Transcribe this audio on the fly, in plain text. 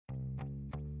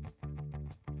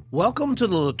Welcome to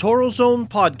the Littoral Zone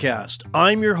podcast.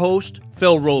 I'm your host,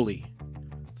 Phil Rowley.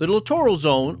 The Littoral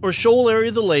Zone, or shoal area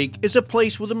of the lake, is a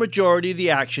place where the majority of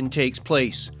the action takes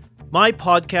place. My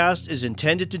podcast is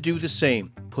intended to do the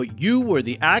same, put you where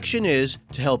the action is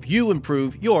to help you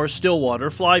improve your stillwater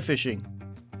fly fishing.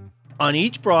 On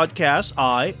each broadcast,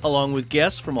 I, along with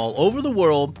guests from all over the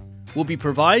world, will be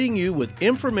providing you with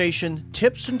information,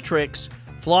 tips and tricks,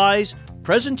 flies,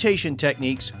 presentation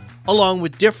techniques, along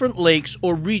with different lakes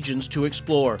or regions to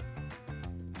explore.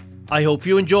 I hope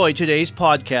you enjoy today's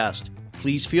podcast.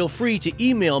 Please feel free to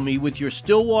email me with your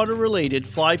Stillwater-related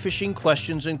fly fishing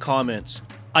questions and comments.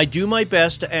 I do my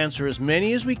best to answer as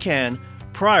many as we can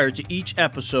prior to each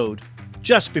episode,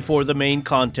 just before the main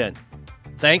content.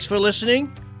 Thanks for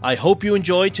listening. I hope you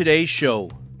enjoyed today's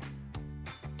show.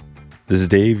 This is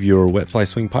Dave, your Wet Fly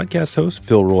Swing podcast host,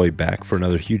 Phil Roy, back for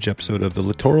another huge episode of the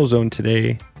Littoral Zone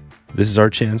today. This is our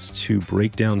chance to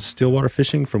break down stillwater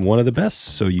fishing from one of the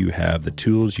best, so you have the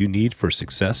tools you need for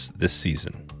success this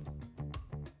season.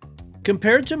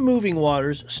 Compared to moving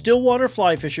waters, stillwater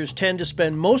fly fishers tend to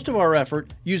spend most of our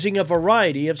effort using a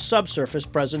variety of subsurface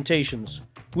presentations.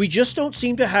 We just don't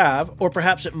seem to have, or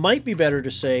perhaps it might be better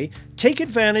to say, take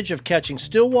advantage of catching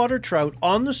stillwater trout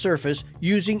on the surface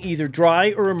using either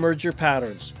dry or emerger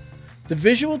patterns. The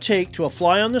visual take to a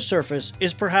fly on the surface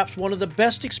is perhaps one of the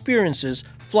best experiences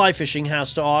fly fishing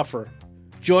has to offer.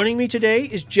 Joining me today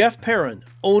is Jeff Perin,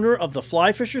 owner of the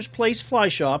Fly Fisher's Place Fly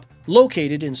Shop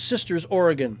located in Sisters,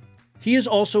 Oregon. He is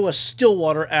also a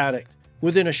stillwater addict.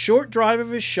 Within a short drive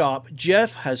of his shop,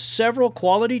 Jeff has several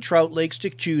quality trout lakes to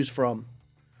choose from.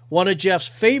 One of Jeff's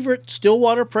favorite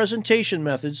stillwater presentation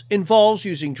methods involves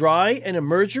using dry and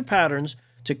emerger patterns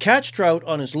to catch trout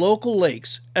on his local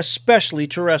lakes, especially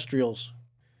terrestrials.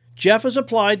 Jeff has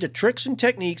applied the tricks and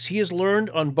techniques he has learned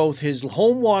on both his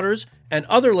home waters and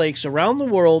other lakes around the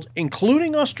world,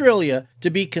 including Australia,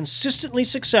 to be consistently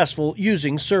successful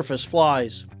using surface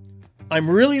flies. I'm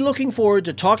really looking forward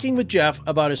to talking with Jeff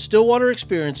about his stillwater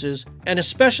experiences and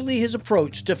especially his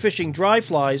approach to fishing dry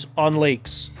flies on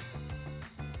lakes.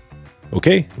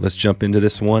 Okay, let's jump into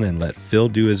this one and let Phil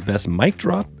do his best mic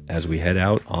drop as we head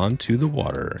out onto the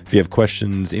water. If you have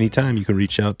questions anytime, you can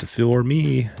reach out to Phil or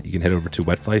me. You can head over to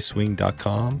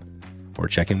wetflyswing.com or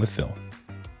check in with Phil.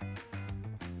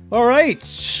 All right,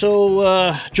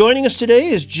 so joining us today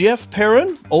is Jeff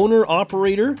Perin,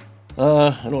 owner-operator,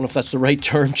 I don't know if that's the right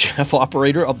term, Jeff,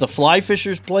 operator of the Fly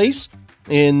Fisher's Place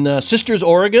in Sisters,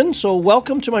 Oregon. So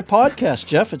welcome to my podcast,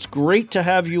 Jeff. It's great to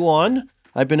have you on.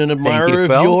 I've been an admirer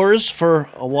of yours for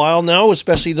a while now,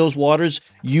 especially those waters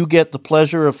you get the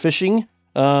pleasure of fishing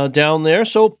down there.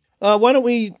 So why don't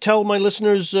we tell my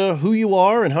listeners who you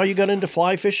are and how you got into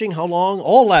fly fishing, how long,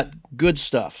 all that good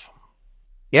stuff.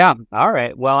 Yeah, all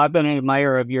right. Well, I've been an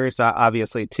admirer of yours,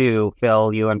 obviously, too,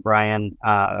 Phil, you and Brian.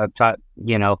 I've taught,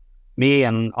 me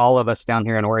and all of us down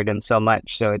here in Oregon so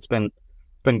much. So it's been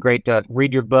great to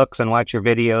read your books and watch your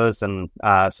videos and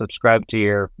subscribe to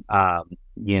your what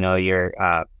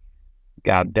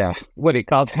do you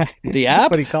call that? The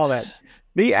app? What do you call that?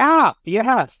 The app,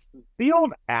 yes. The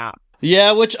old app.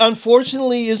 Yeah, which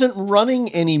unfortunately isn't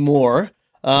running anymore.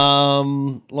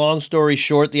 Long story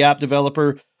short, the app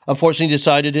developer unfortunately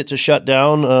decided it to shut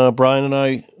down. Brian and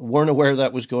I weren't aware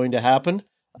that was going to happen,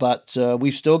 but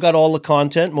we've still got all the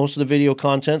content, most of the video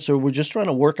content, so we're just trying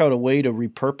to work out a way to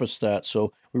repurpose that.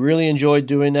 So we really enjoyed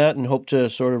doing that and hope to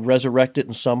sort of resurrect it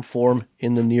in some form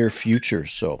in the near future.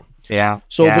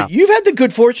 But you've had the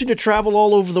good fortune to travel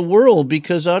all over the world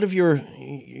because out of your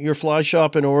fly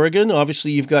shop in Oregon,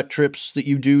 obviously you've got trips that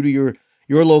you do to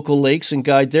your local lakes and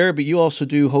guide there, but you also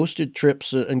do hosted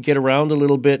trips and get around a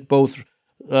little bit, both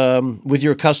with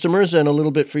your customers and a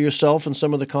little bit for yourself and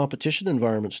some of the competition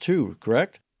environments too,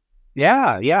 correct?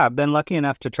 Yeah. I've been lucky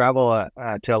enough to travel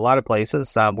to a lot of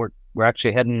places. We're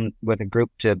actually heading with a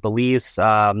group to Belize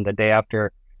the day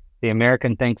after the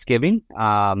American Thanksgiving.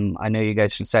 I know you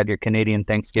guys just had your Canadian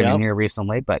Thanksgiving here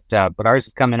recently, but ours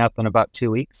is coming up in about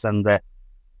 2 weeks. And the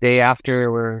day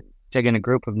after, we're taking a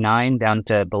group of 9 down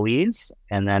to Belize,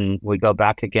 and then we go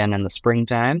back again in the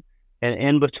springtime. And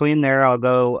in between there, I'll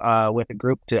go with a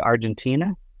group to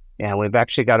Argentina. And we've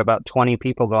actually got about 20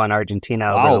 people going to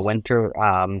Argentina over the winter,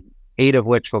 8 of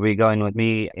which will be going with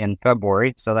me in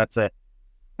February. So that's a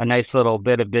nice little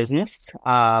bit of business.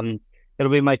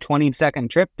 It'll be my 22nd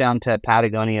trip down to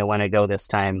Patagonia when I go this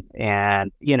time.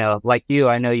 And, like you,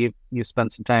 I know you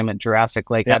spent some time at Jurassic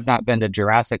Lake. Yeah. I've not been to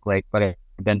Jurassic Lake, but I've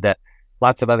been to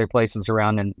lots of other places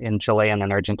around in Chile and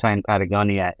in Argentina,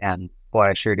 Patagonia. And boy,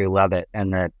 I sure do love it.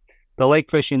 And the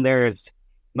lake fishing there is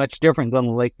much different than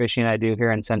the lake fishing I do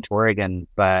here in Central Oregon.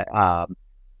 But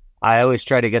I always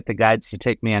try to get the guides to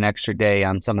take me an extra day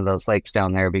on some of those lakes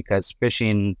down there, because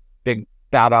fishing big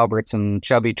fat Alberts and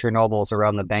chubby Chernobyls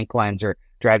around the bank lines or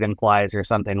dragonflies or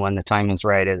something when the time is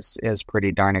right is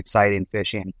pretty darn exciting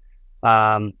fishing.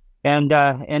 And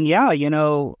yeah,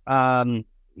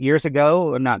 years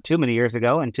ago, not too many years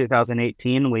ago, in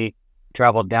 2018, we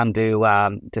traveled down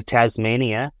to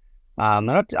Tasmania.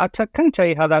 And I'll kind of tell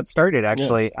you how that started,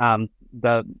 actually. Yeah.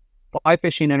 The Fly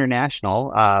Fishing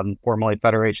International, formerly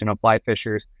Federation of Fly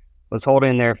Fishers, was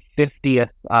holding their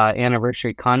 50th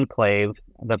anniversary conclave.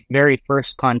 The very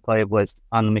first conclave was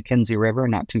on the Mackenzie River,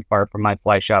 not too far from my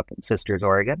fly shop in Sisters,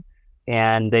 Oregon.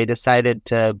 And they decided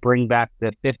to bring back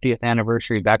the 50th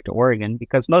anniversary back to Oregon,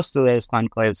 because most of those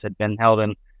conclaves had been held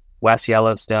in West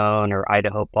Yellowstone or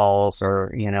Idaho Falls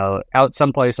or, out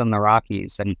someplace in the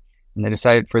Rockies. And they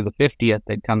decided for the 50th,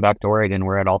 they'd come back to Oregon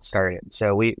where it all started.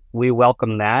 So we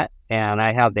welcomed that. And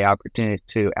I had the opportunity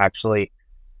to actually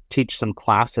teach some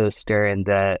classes during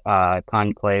the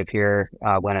conclave here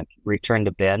when it returned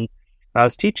to Bend. I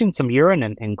was teaching some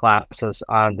urine classes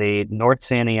on the North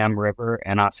San Am River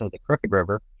and also the Crooked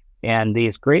River. And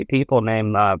these great people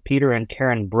named Peter and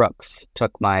Karen Brooks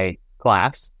took my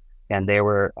class, and they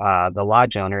were the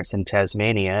lodge owners in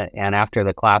Tasmania. And after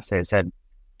the class, they said,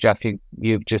 Jeff,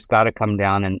 you've just got to come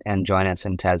down and join us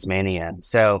in Tasmania.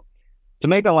 So to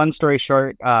make a long story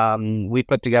short, we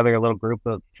put together a little group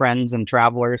of friends and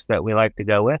travelers that we like to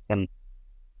go with, and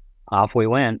off we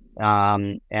went.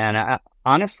 And I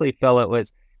honestly, Phil, it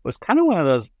was kind of one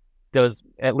of those,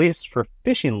 at least for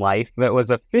fishing life, that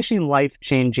was a fishing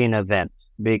life-changing event,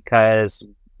 because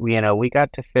we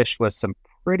got to fish with some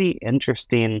pretty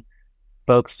interesting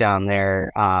folks down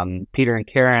there. Peter and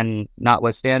Karen,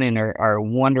 notwithstanding, are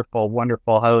wonderful,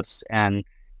 wonderful hosts, and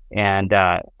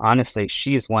honestly,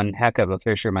 she's one heck of a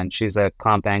fisherman. She's a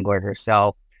comp angler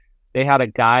herself. They had a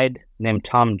guide named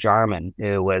Tom Jarman,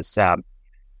 who was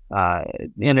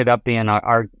ended up being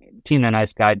our Tina and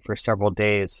I's guide for several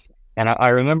days. And I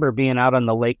remember being out on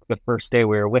the lake the first day.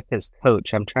 We were with his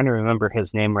coach. I'm trying to remember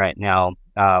his name right now.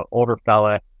 Older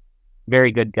fella,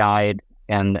 very good guide.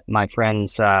 And my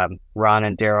friends Ron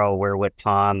and Daryl were with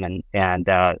Tom, and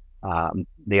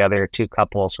the other two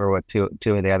couples were with two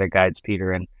of the other guides,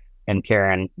 Peter and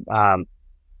Karen.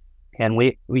 And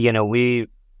we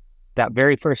that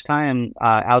very first time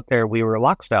out there, we were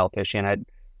lock style fishing.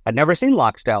 I'd never seen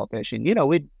lock style fishing.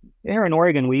 Here in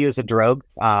Oregon, we use a drogue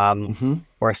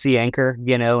or a sea anchor,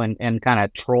 and kind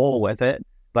of troll with it.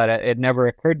 But it never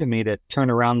occurred to me to turn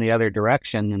around the other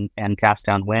direction and cast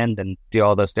downwind and do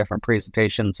all those different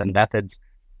presentations and methods,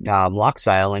 lock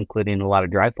style, including a lot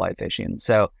of dry fly fishing.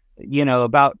 So,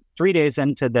 about 3 days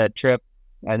into the trip,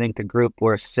 I think the group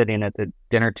were sitting at the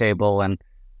dinner table, and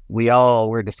we all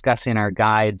were discussing our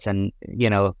guides, and,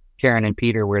 Karen and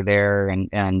Peter were there, and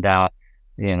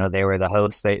they were the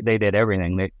hosts. They did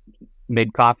everything. They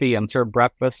made coffee and served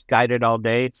breakfast, guided all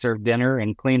day, served dinner,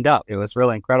 and cleaned up. It was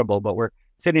really incredible. But we're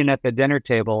sitting at the dinner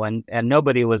table, and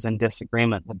nobody was in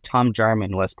disagreement that Tom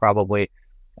Jarman was probably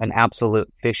an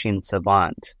absolute fishing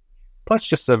savant, plus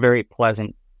just a very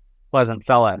pleasant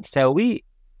fella. So we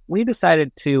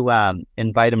decided to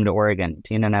invite him to Oregon.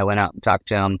 Tina and I went out and talked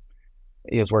to him.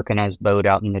 He was working on his boat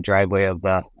out in the driveway of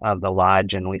the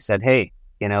lodge, and we said, hey,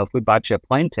 if we bought you a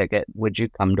plane ticket, would you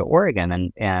come to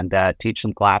Oregon and teach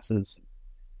some classes,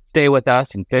 stay with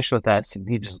us and fish with us? And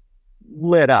he just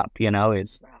lit up,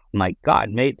 he's, my God,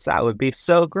 mates, that would be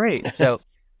so great. So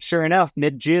sure enough,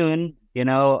 mid-June,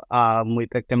 we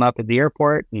picked him up at the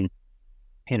airport and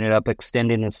ended up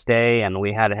extending his stay, and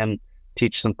we had him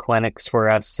teach some clinics for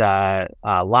us,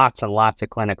 lots and lots of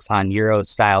clinics on Euro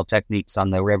style techniques on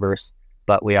the rivers,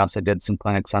 but we also did some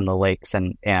clinics on the lakes,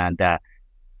 and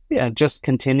just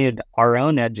continued our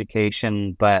own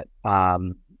education, but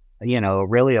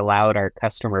really allowed our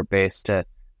customer base to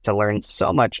learn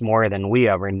so much more than we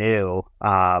ever knew.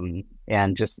 And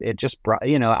it just brought,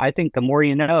 I think the more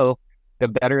you know, the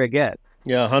better it gets.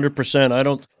 Yeah,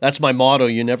 100%. That's my motto.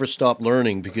 You never stop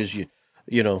learning, because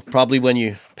probably when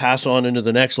you pass on into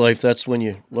the next life, that's when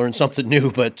you learn something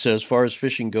new. But as far as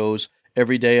fishing goes,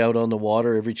 every day out on the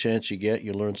water, every chance you get,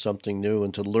 you learn something new.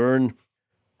 And to learn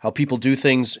how people do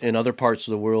things in other parts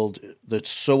of the world,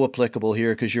 that's so applicable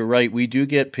here, because you're right, we do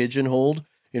get pigeonholed.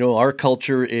 Our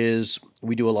culture is,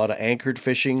 we do a lot of anchored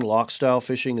fishing. Lock style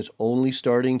fishing is only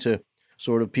starting to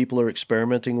sort of, people are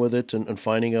experimenting with it and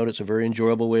finding out it's a very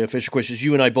enjoyable way of fishing. Of course, as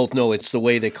you and I both know, it's the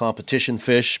way they competition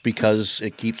fish, because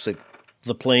it keeps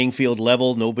the playing field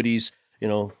level. Nobody's,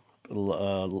 sort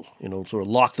of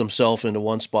lock themselves into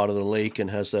one spot of the lake and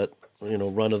has that,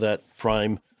 run of that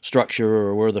prime structure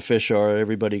or where the fish are,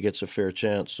 everybody gets a fair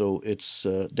chance. So it's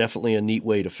definitely a neat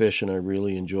way to fish, and I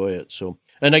really enjoy it. So,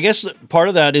 and I guess part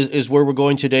of that is where we're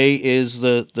going today is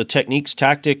the techniques,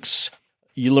 tactics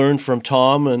you learned from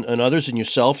Tom and others and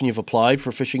yourself, and you've applied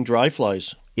for fishing dry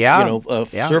flies. Yeah.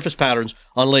 Surface patterns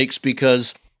on lakes,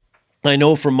 because I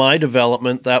know from my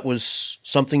development that was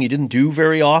something you didn't do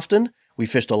very often. We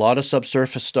fished a lot of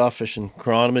subsurface stuff, fishing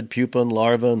chironomid, pupa, and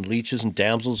larvae, and leeches and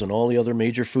damsels, and all the other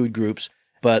major food groups.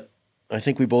 But I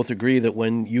think we both agree that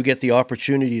when you get the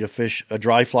opportunity to fish a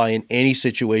dry fly in any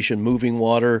situation, moving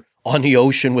water, on the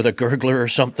ocean with a gurgler or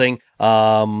something,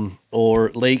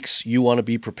 or lakes, you want to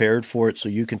be prepared for it so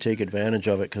you can take advantage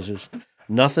of it, because there's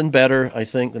nothing better, I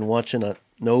think, than watching a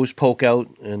nose poke out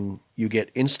and you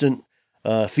get instant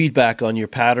feedback on your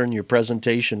pattern, your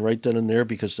presentation right then and there,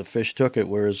 because the fish took it.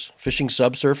 Whereas fishing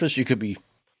subsurface, you could be,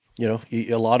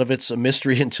 a lot of it's a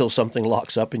mystery until something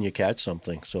locks up and you catch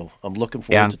something. So I'm looking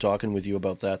forward to talking with you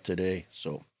about that today.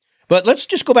 So, but let's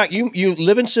just go back. You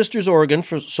live in Sisters, Oregon,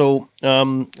 so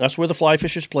that's where the Fly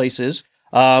Fishers Place is.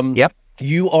 Yep.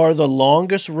 You are the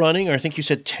longest running, or I think you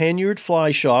said tenured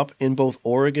fly shop in both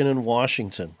Oregon and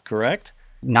Washington, correct?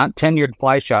 Not tenured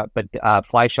fly shop, but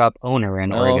fly shop owner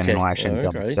in Oregon and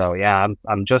Washington. Right. So yeah,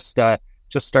 I'm just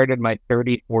started my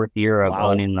 34th year of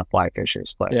owning the Fly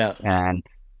Fishers Place, and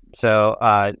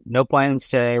so no plans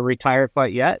to retire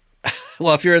quite yet.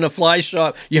 Well, if you're in a fly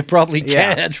shop, you probably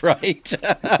can't, right?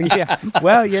 Yeah.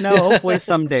 Well, hopefully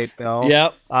someday, Phil. Yeah.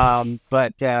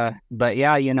 But yeah,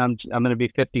 I'm going to be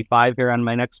 55 here on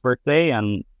my next birthday,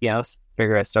 and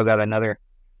figure I still got another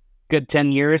good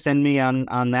 10 years in me on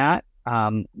that.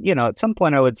 At some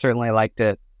point I would certainly like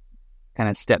to kind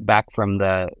of step back from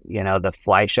the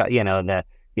fly shop,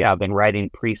 I've been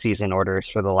writing preseason orders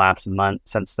for the last month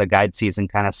since the guide season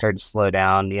kind of started to slow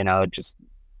down, just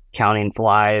counting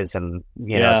flies and,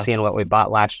 seeing what we bought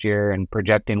last year and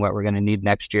projecting what we're going to need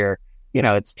next year.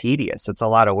 It's tedious. It's a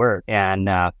lot of work. And,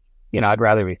 I'd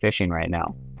rather be fishing right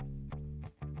now.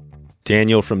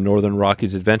 Daniel from Northern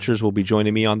Rockies Adventures will be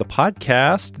joining me on the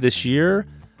podcast this year.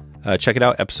 Check it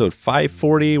out, episode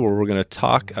 540, where we're going to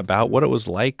talk about what it was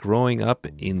like growing up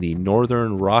in the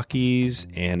Northern Rockies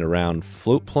and around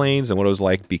float planes, and what it was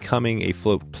like becoming a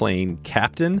float plane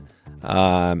captain.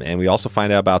 And we also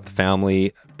find out about the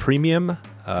family premium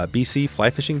BC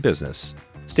fly fishing business.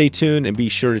 Stay tuned and be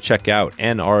sure to check out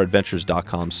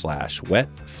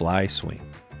nradventures.com/wetflyswing.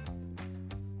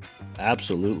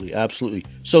 Absolutely.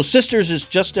 So Sisters is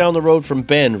just down the road from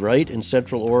Bend, right? In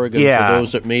Central Oregon, for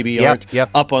those that maybe aren't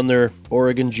up on their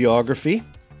Oregon geography.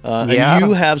 And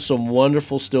you have some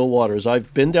wonderful still waters.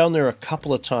 I've been down there a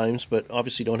couple of times, but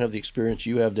obviously don't have the experience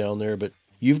you have down there. But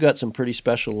you've got some pretty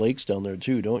special lakes down there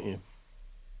too, don't you?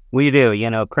 We do.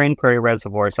 Crane Prairie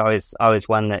Reservoir is always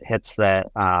one that hits the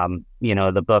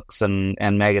books and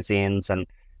magazines, and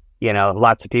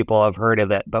lots of people have heard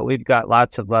of it. But we've got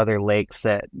lots of other lakes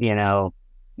that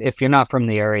if you're not from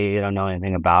the area, you don't know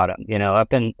anything about them.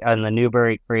 Up in the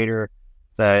Newberry Crater,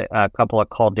 a couple of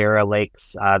caldera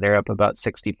lakes. They're up about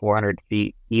 6,400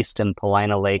 feet east in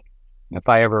Paulina Lake. If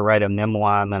I ever write a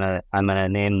memoir, I'm gonna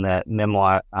name the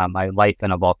memoir "My Life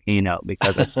in a Volcano,"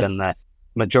 because I spend the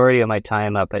majority of my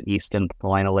time up at East and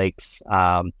Paulina Lakes.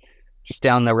 Just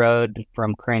down the road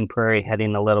from Crane Prairie,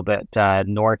 heading a little bit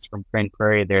north from Crane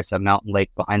Prairie, there's a mountain lake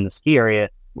behind the ski area,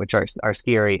 which our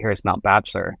ski area here is Mount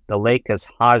Bachelor. The lake is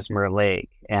Hosmer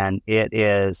Lake, and it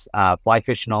is fly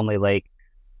fishing only lake.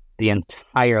 The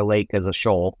entire lake is a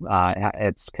shoal.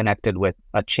 It's connected with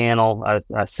a channel,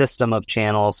 a system of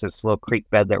channels. There's a little creek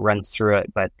bed that runs through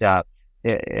it, but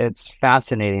it's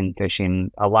fascinating fishing.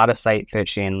 A lot of sight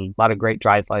fishing, a lot of great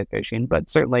dry fly fishing,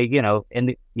 but certainly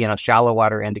shallow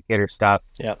water indicator stuff,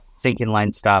 sinking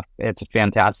line stuff. It's a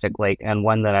fantastic lake, and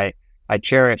one that I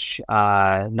cherish,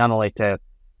 not only to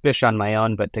fish on my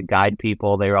own, but to guide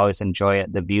people. They always enjoy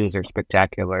it. The views are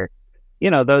spectacular.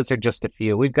 Those are just a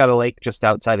few. We've got a lake just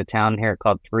outside of town here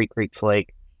called Three Creeks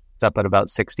Lake. It's up at about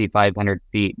 6,500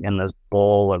 feet in this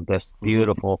bowl of this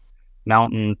beautiful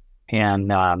mountain,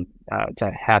 and it's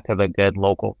a heck of a good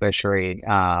local fishery.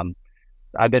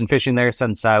 I've been fishing there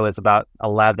since I was about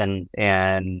 11,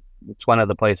 and it's one of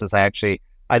the places I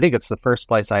think it's the first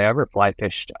place I ever fly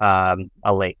fished a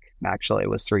lake. Actually, it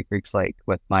was Three Creeks Lake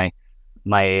with my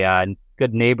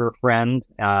good neighbor friend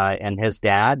and his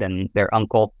dad, and their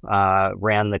uncle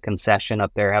ran the concession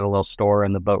up there, had a little store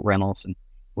in the boat rentals, and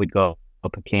we'd go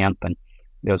up a camp, and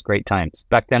it was great times.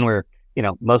 Back then we were,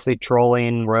 mostly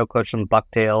trolling, royal cushion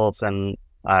bucktails, and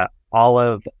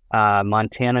olive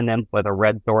Montana nymph with a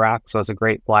red thorax was a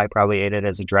great fly. Probably ate it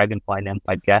as a dragonfly nymph,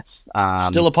 I'd guess.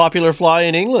 Still a popular fly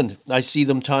in England. I see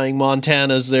them tying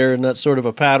Montanas there, and that's sort of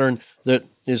a pattern that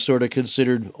is sort of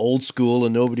considered old school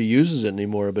and nobody uses it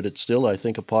anymore, but it's still, I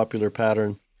think, a popular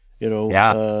pattern,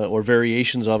 or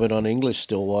variations of it on English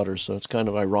Stillwater. So it's kind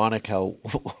of ironic how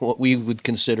what we would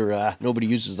consider nobody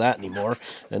uses that anymore,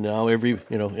 and now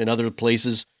in other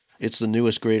places it's the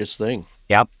newest, greatest thing.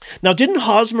 Yep. Now, didn't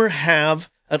Hosmer have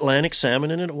Atlantic salmon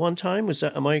in it at one time?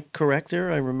 Am I correct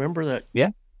there? I remember that.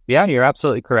 Yeah, you're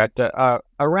absolutely correct.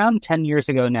 Around 10 years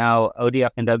ago now,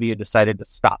 ODF&W decided to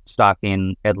stop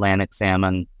stocking Atlantic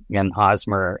salmon in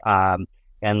Hosmer.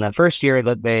 And the first year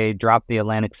that they dropped the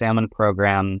Atlantic salmon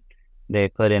program, they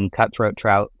put in cutthroat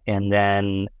trout. And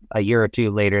then a year or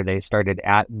two later, they started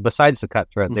besides the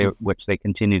cutthroat, which they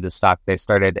continued to stock, they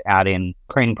started adding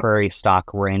Crane Prairie stock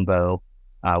rainbow,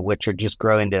 which are just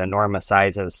growing to enormous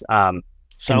sizes.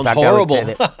 Sounds horrible.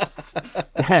 No,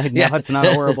 it's not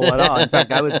horrible at all. In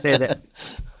fact, I would say that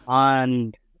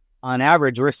on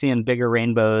average, we're seeing bigger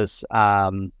rainbows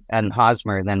at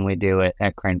Hosmer than we do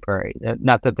at Crane Prairie.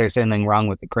 Not that there's anything wrong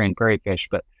with the Crane Prairie fish,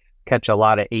 but catch a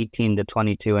lot of 18 to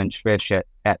 22 inch fish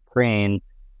at Crane,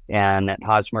 and at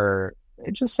Hosmer,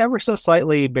 it's just ever so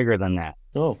slightly bigger than that.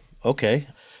 Oh, okay.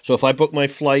 So if I book my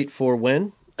flight for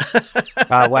when?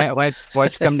 Why don't you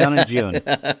come down in June?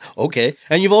 Okay.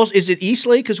 And you've also, is it East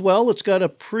Lake as well? It's got a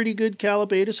pretty good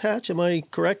calabatus hatch. Am I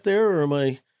correct there, or am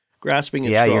I grasping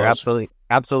at straws? Yeah, you're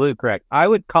absolutely correct. I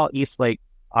would call East Lake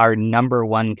our number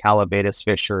one calabatus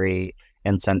fishery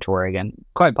in Central Oregon,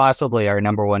 quite possibly our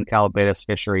number one calabatus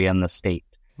fishery in the state.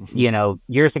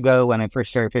 Mm-hmm. Years ago when I first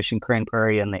started fishing Crane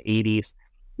Prairie in the 80s,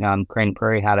 Crane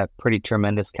Prairie had a pretty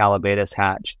tremendous calabatus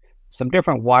hatch. Some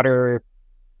different water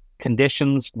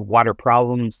conditions, water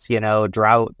problems,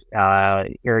 drought,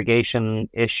 irrigation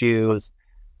issues,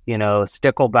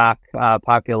 stickleback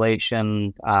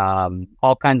population,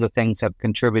 all kinds of things have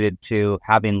contributed to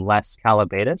having less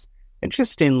calabatus.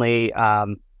 Interestingly,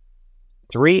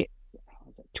 3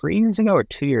 years ago or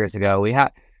 2 years ago, we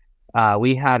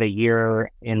had a year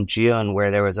in June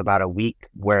where there was about a week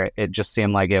where it just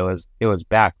seemed like it was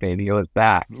back, baby. It was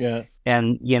back. Yeah.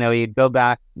 And, you'd go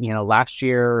back, last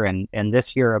year and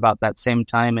this year about that same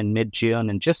time in mid-June,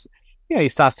 and just, you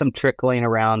saw some trickling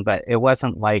around, but it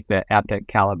wasn't like the epic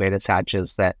calabatus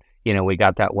hatches that, we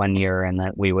got that one year and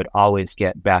that we would always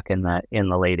get back in the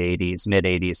late 80s, mid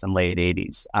 80s and late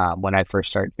 80s. When I first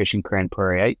started fishing Crane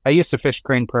Prairie, I used to fish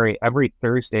Crane Prairie every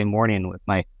Thursday morning with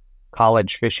my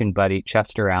college fishing buddy,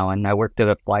 Chester Allen. I worked at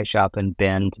a fly shop in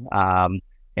Bend.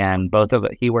 And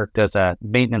he worked as a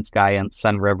maintenance guy in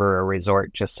Sun River, a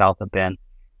resort just south of Bend.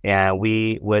 And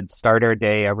we would start our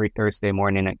day every Thursday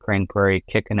morning at Crane Prairie,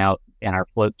 kicking out in our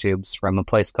float tubes from a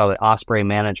place called the Osprey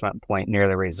Management Point near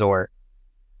the resort.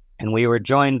 And we were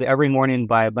joined every morning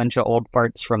by a bunch of old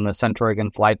farts from the Central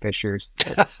Oregon fly fishers.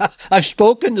 I've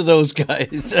spoken to those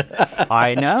guys.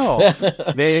 I know.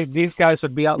 These guys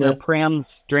would be out in their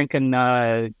prams drinking,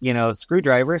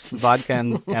 screwdrivers, vodka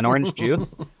and orange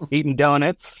juice, eating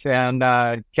donuts,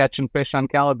 and catching fish on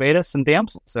calabatus and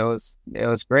damsel. So it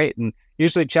was great. And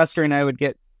usually Chester and I would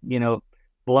get,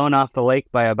 blown off the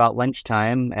lake by about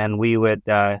lunchtime, and we would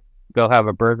go have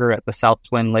a burger at the South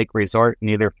Twin Lake Resort and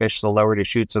either fish the lower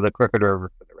Deschutes or the Crooked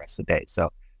River for the rest of the day.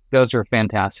 So those are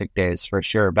fantastic days for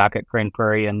sure, back at Crane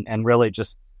Prairie and really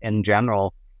just in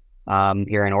general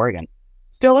here in Oregon.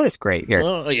 Still is great here.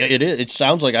 Oh, yeah, it is. It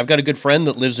sounds like I've got a good friend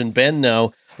that lives in Bend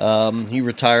now. He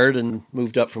retired and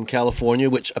moved up from California,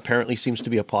 which apparently seems to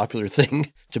be a popular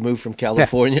thing to move from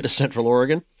California to Central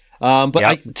Oregon.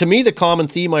 To me, the common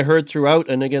theme I heard throughout,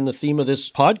 and again, the theme of this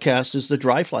podcast, is the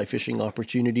dry fly fishing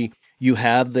opportunity you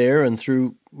have there, and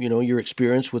through, your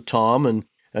experience with Tom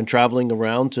and traveling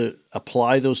around to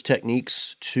apply those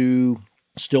techniques to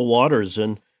still waters.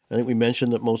 And I think we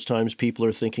mentioned that most times people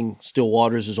are thinking still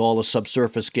waters is all a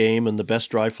subsurface game, and the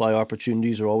best dry fly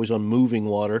opportunities are always on moving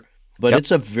water. But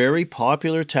It's a very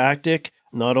popular tactic,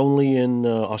 not only in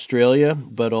Australia,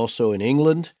 but also in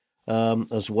England.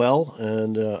 As well,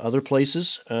 and other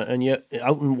places. And yet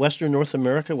out in Western North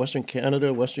America, Western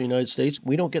Canada, Western United States,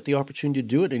 we don't get the opportunity to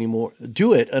do it anymore.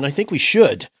 And I think we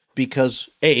should, because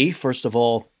first of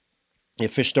all,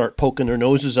 if fish start poking their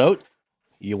noses out,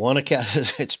 you want to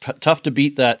catch. It's tough to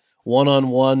beat that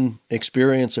one-on-one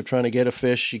experience of trying to get a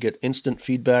fish. You get instant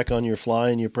feedback on your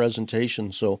fly and your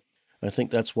presentation. So I think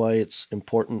that's why it's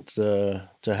important to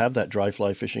have that dry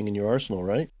fly fishing in your arsenal,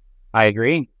 right? I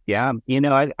agree. Yeah.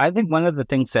 I think one of the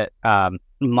things that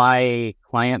my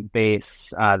client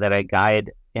base that I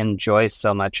guide enjoys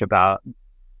so much about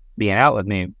being out with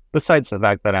me Besides the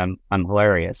fact that I'm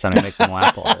hilarious and I make them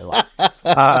laugh all day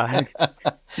long.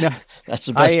 No, That's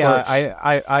the best part.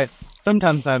 I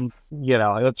sometimes I'm,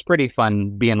 it's pretty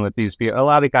fun being with these people. A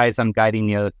lot of guys I'm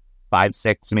guiding, 5,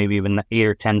 6, maybe even 8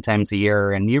 or 10 times a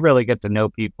year, and you really get to know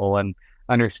people and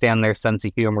understand their sense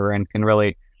of humor and can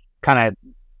really kind of,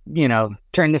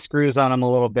 turn the screws on them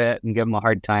a little bit and give them a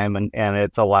hard time, and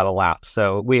it's a lot of laughs.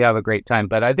 So we have a great time.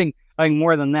 But I think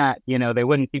more than that, they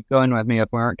wouldn't keep going with me if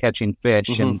we weren't catching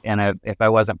fish, and if I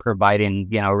wasn't providing,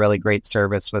 really great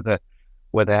service with a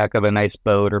heck of a nice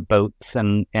boat or boats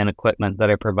and equipment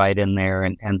that I provide in there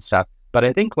and stuff. But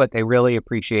I think what they really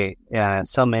appreciate,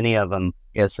 so many of them,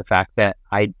 is the fact that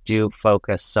I do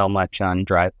focus so much on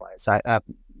dry flies.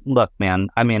 Look, man,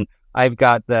 I mean, I've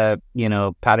got the,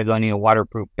 Patagonia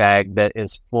waterproof bag that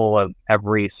is full of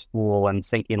every spool and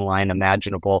sinking line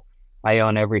imaginable. I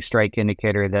own every strike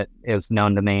indicator that is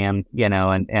known to man,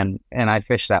 and I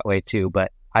fish that way too.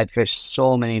 But I fish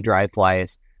so many dry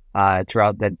flies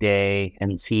throughout the day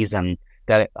and season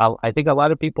that I think a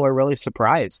lot of people are really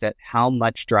surprised at how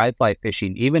much dry fly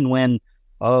fishing, even when,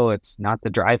 it's not the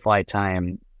dry fly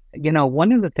time.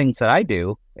 One of the things that I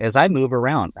do is I move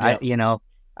around. Yeah.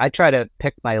 I try to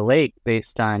pick my lake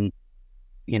based on,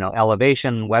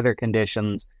 elevation, weather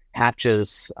conditions,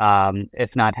 hatches,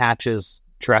 if not hatches,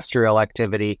 terrestrial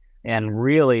activity, and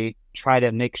really try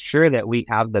to make sure that we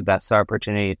have the best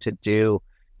opportunity to do,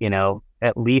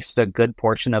 at least a good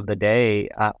portion of the day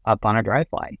up on a dry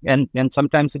fly. And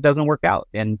sometimes it doesn't work out,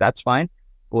 and that's fine.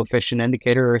 We'll fish an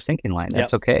indicator or a sinking line.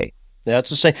 That's okay. That's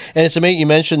the same. And it's amazing. You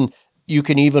mentioned you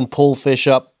can even pull fish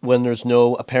up when there's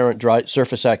no apparent dry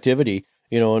surface activity.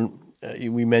 And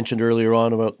we mentioned earlier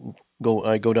on about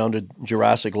I go down to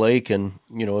Jurassic Lake and,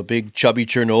 a big chubby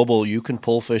Chernobyl, you can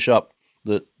pull fish up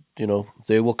that,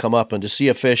 they will come up. And to see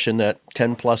a fish in that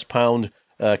 10 plus pound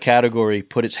category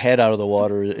put its head out of the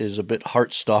water is a bit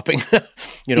heart stopping,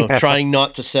 trying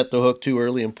not to set the hook too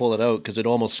early and pull it out because it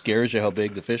almost scares you how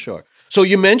big the fish are. So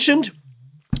you mentioned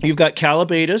you've got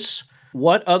calabatus.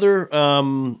 What other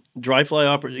dry fly,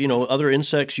 other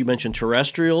insects? You mentioned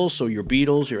terrestrials, so your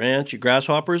beetles, your ants, your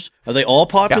grasshoppers. Are they all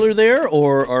popular there,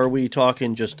 or are we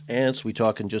talking just ants? We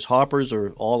talking just hoppers,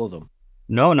 or all of them?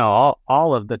 No,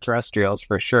 all of the terrestrials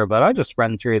for sure. But I'll just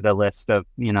run through the list of,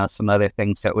 some other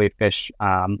things that we fish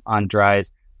on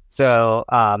dries. So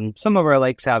some of our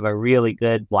lakes have a really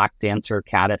good black dancer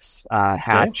caddis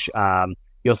hatch. Okay.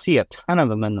 You'll see a ton of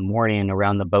them in the morning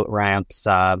around the boat ramps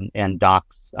and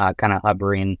docks, kind of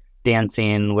hovering,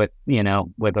 dancing with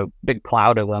a big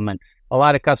cloud of them. And a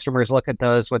lot of customers look at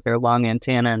those with their long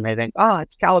antenna and they think, oh,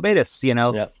 it's calabatus,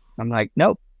 Yep. I'm like,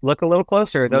 nope, look a little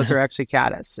closer. Those are actually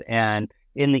caddis. And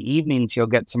in the evenings, you'll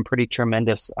get some pretty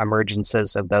tremendous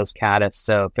emergences of those caddis.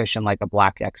 So fishing like a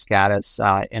black X caddis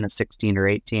in a 16 or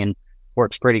 18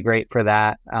 works pretty great for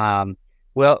that.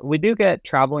 Well, we do get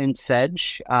traveling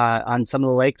sedge on some of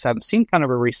the lakes. I've seen kind of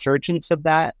a resurgence of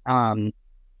that.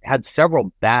 Had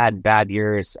several bad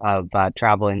years of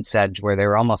traveling sedge where they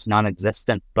were almost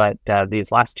non-existent. But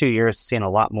these last 2 years, I've seen a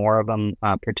lot more of them,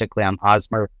 particularly on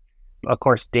Hosmer. Of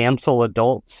course, damsel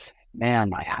adults.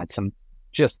 Man, I had some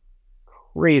just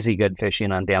crazy good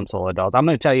fishing on damsel adults. I'm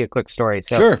going to tell you a quick story.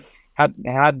 So sure.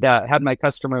 Had my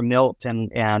customer Milt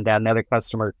and another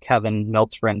customer, Kevin,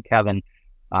 Milt's friend Kevin.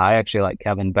 I actually like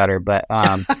Kevin better, but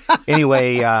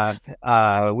anyway,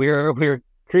 we were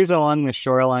cruising along the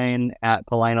shoreline at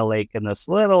Paulina Lake in this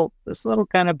little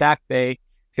kind of back bay,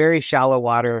 very shallow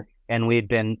water, and we'd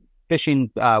been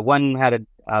fishing. One had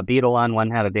a beetle on,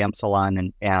 one had a damsel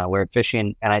on, and we're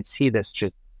fishing, and I'd see this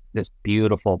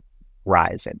beautiful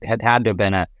rise. It had to have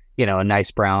been a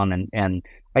nice brown, and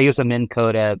I use a Minn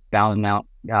Kota bound mount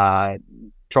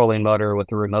trolling motor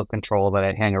with a remote control that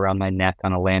I hang around my neck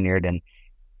on a lanyard,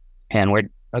 and we'd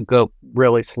go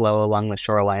really slow along the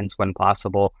shorelines when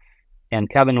possible. And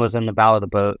Kevin was in the bow of the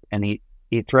boat, and he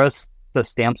throws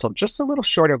this damsel just a little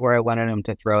short of where I wanted him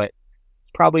to throw it.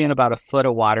 It's probably in about a foot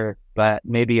of water, but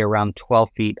maybe around 12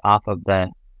 feet off of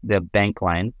the bank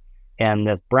line. And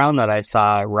the brown that I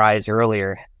saw rise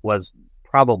earlier was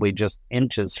probably just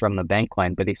inches from the bank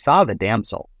line, but he saw the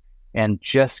damsel and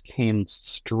just came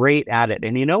straight at it.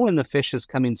 And when the fish is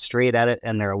coming straight at it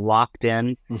and they're locked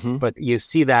in, but you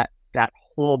see that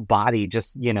whole body,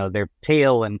 just, their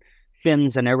tail and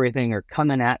fins and everything are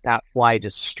coming at that fly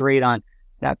just straight on.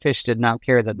 That fish did not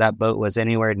care that boat was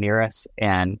anywhere near us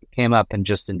and came up and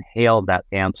just inhaled that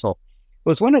damsel. It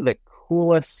was one of the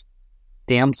coolest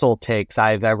damsel takes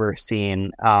I've ever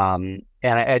seen. And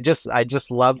I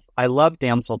love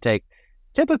damsel take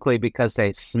typically because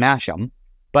they smash them,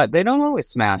 but they don't always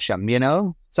smash them,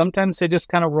 sometimes they just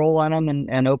kind of roll on them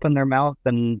and open their mouth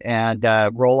and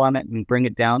roll on it and bring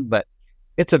it down. But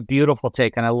it's a beautiful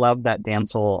take, and I love that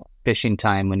damsel fishing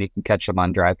time when you can catch them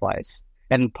on dry flies.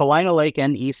 And Paulina Lake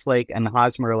and East Lake and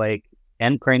Hosmer Lake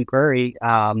and Crane Prairie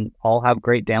all have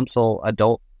great damsel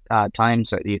adult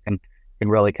times that you can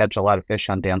really catch a lot of fish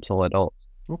on damsel adults.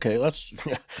 Okay, let's.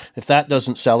 If that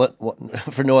doesn't sell it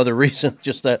for no other reason,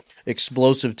 just that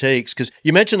explosive takes. Because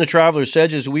you mentioned the traveler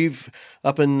sedges. We've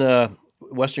up in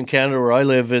Western Canada where I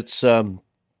live. It's with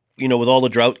all the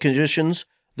drought conditions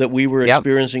that we were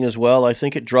experiencing as well. I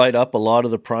think it dried up a lot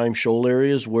of the prime shoal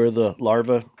areas where the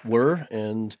larvae were,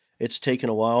 and it's taken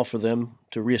a while for them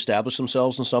to reestablish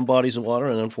themselves in some bodies of water,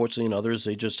 and unfortunately in others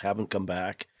they just haven't come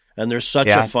back. And they're such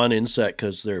a fun insect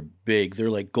because they're big. They're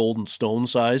like golden stone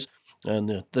size.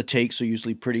 And the takes are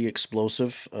usually pretty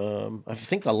explosive. I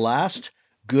think the last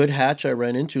good hatch I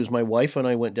ran into is my wife and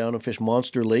I went down and fished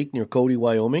Monster Lake near Cody,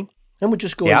 Wyoming. And we're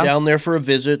just going down there for a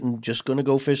visit and just going to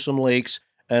go fish some lakes,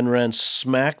 and ran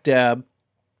smack dab,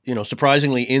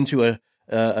 surprisingly into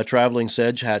a traveling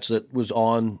sedge hatch that was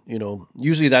on,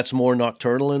 usually that's more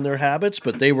nocturnal in their habits,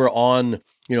 but they were on,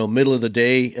 middle of the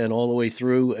day and all the way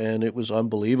through, and it was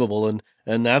unbelievable.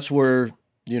 And that's where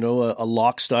a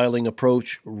lock styling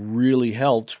approach really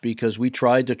helped, because we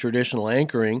tried the traditional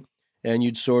anchoring, and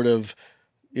you'd sort of,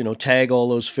 tag all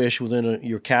those fish within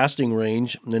your casting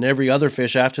range. And then every other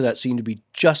fish after that seemed to be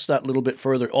just that little bit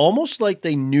further, almost like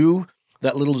they knew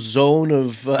that little zone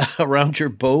of around your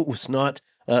boat was not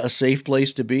a safe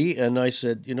place to be. And I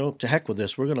said, to heck with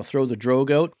this. We're going to throw the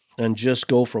drogue out and just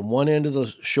go from one end of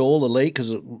the shoal, the lake, because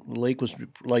the lake was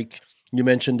like, you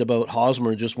mentioned about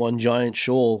Hosmer, just one giant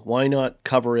shoal. Why not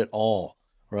cover it all,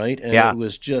 right? And it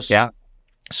was just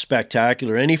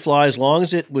spectacular. Any fly, as long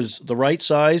as it was the right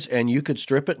size and you could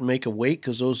strip it and make a wake,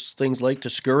 because those things like to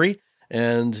scurry,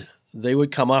 and they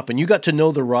would come up. And you got to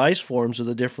know the rise forms of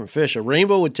the different fish. A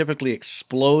rainbow would typically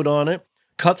explode on it.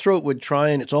 Cutthroat would try,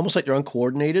 and it's almost like they're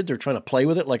uncoordinated. They're trying to play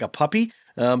with it like a puppy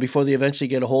before they eventually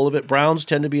get a hold of it. Browns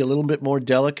tend to be a little bit more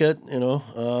delicate,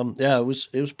 it was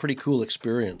a pretty cool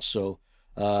experience. So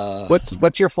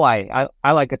what's your fly?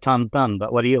 I like a Tom Thumb,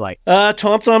 but what do you like?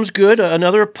 Tom Thumb's good.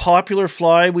 Another popular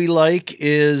fly we like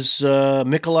is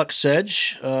Mikulak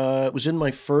sedge. It was in my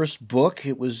first book.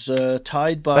 It was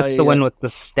tied by... That's the one with the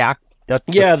stacked...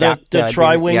 the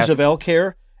tri-wings of elk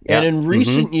hair. Yeah. And in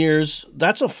recent years,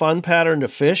 that's a fun pattern to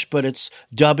fish, but it's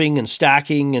dubbing and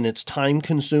stacking, and it's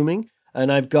time-consuming.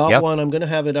 And I've got one, I'm going to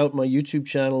have it out on my YouTube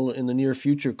channel in the near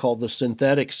future, called the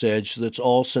synthetic sedge. That's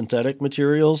all synthetic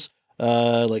materials,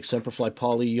 like Semperfli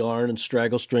poly yarn and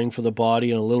straggle string for the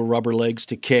body and a little rubber legs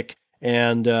to kick.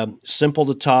 And simple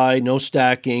to tie, no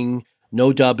stacking,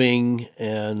 no dubbing,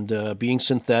 and being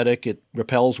synthetic, it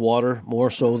repels water more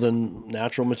so than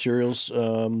natural materials,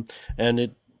 and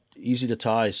it easy to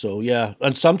tie. So yeah,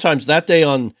 and sometimes that day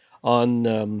on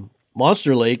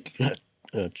Monster Lake,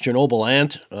 Chernobyl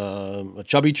ant, a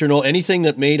chubby Chernobyl, anything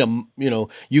that made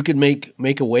you could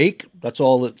make a wake. That's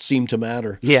all that seemed to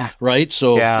matter. Yeah. Right.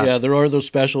 So yeah, there are those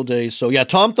special days. So yeah,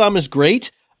 Tom Thumb is great.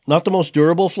 Not the most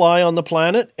durable fly on the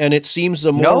planet, and it seems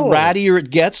the more rattier it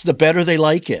gets, the better they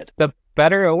like it. The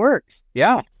better it works.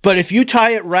 Yeah. But if you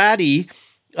tie it ratty,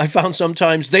 I found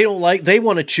sometimes they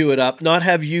want to chew it up, not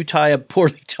have you tie a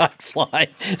poorly tied fly.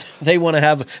 They want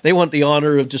the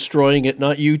honor of destroying it,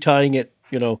 not you tying it,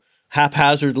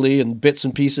 haphazardly and bits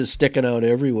and pieces sticking out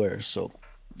everywhere. So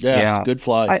yeah. Good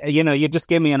fly. You just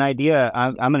gave me an idea.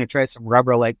 I'm going to try some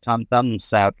rubber like Tom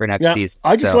Thumbs out for next season.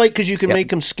 I just like, because you can make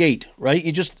them skate, right?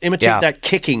 You just imitate that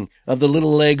kicking of the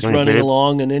little legs running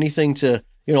along, and anything to,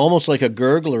 almost like a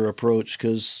gurgler approach.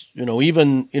 Because,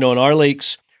 even, in our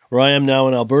lakes, where I am now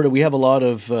in Alberta, we have a lot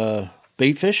of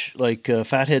bait fish, like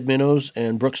fathead minnows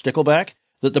and brook stickleback,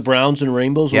 that the browns and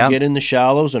rainbows will get in the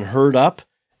shallows and herd up.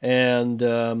 And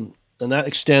that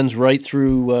extends right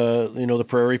through, the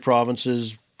prairie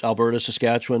provinces, Alberta,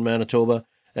 Saskatchewan, Manitoba.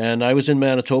 And I was in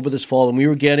Manitoba this fall, and we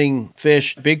were getting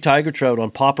fish, big tiger trout on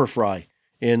popper fry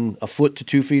in 1 foot to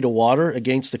 2 feet of water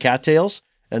against the cattails.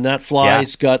 And that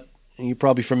fly's got, you're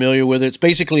probably familiar with it, it's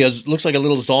basically looks like a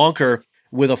little zonker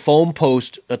with a foam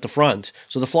post at the front.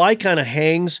 So the fly kind of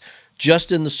hangs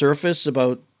just in the surface,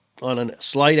 about on a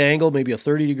slight angle, maybe a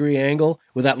 30-degree angle,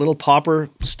 with that little popper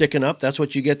sticking up. That's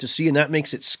what you get to see, and that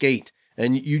makes it skate.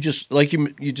 And you just, like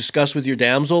you discussed with your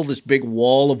damsel, this big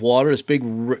wall of water, this big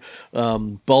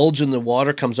bulge in the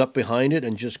water comes up behind it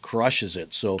and just crushes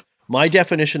it. So my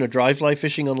definition of dry fly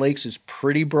fishing on lakes is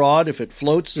pretty broad. If it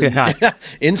floats,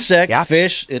 insect,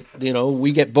 fish,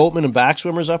 we get boatmen and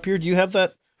backswimmers up here. Do you have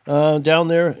that down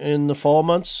there in the fall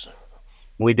months?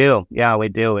 We do. Yeah, we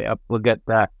do. We'll get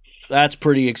that. That's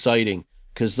pretty exciting.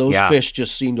 because those fish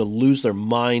just seem to lose their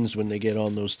minds when they get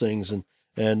on those things. And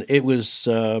it was,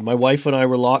 my wife and I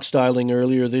were lock styling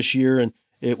earlier this year, and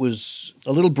it was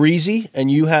a little breezy,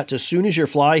 and you had to, as soon as your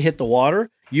fly hit the water,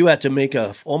 you had to make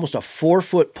almost a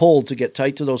 4-foot pull to get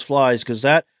tight to those flies, because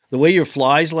the way your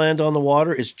flies land on the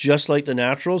water is just like the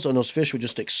naturals, and those fish would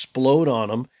just explode on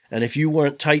them. And if you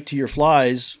weren't tight to your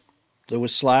flies, there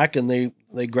was slack, and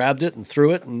they grabbed it and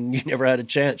threw it, and you never had a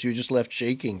chance. You were just left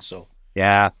shaking. So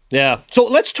yeah. So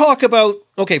let's talk about,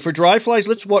 for dry flies,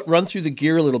 let's run through the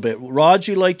gear a little bit. Rods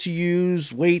you like to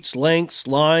use, weights, lengths,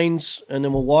 lines, and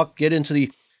then we'll get into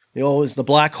the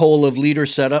black hole of leader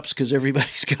setups, because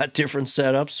everybody's got different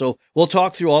setups. So we'll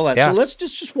talk through all that. Yeah. So let's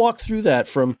just walk through that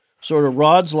from sort of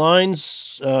rods,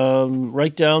 lines,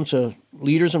 right down to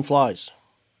leaders and flies.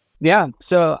 Yeah.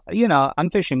 So, I'm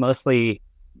fishing mostly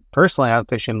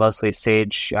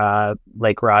Sage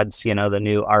lake rods, the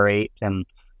new R8, and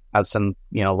have some,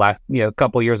 a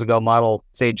couple years ago model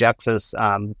Sage X's,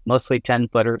 mostly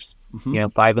 10-footers,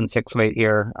 5 and 6 weight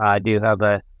here. I do have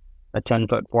a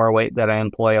 10-foot 4-weight that I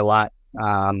employ a lot.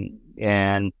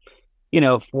 And,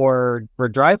 for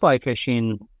dry fly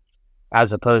fishing,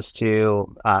 as opposed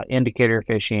to indicator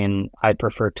fishing, I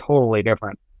prefer totally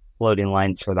different floating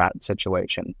lines for that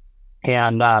situation.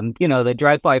 And, the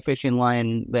dry fly fishing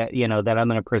line that I'm going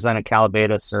to present, a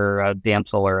calabatus or a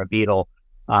damsel or a beetle,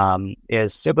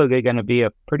 is typically going to be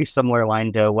a pretty similar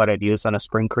line to what I'd use on a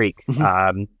spring creek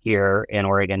here in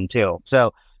Oregon too.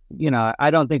 So,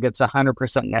 I don't think it's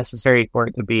 100% necessary for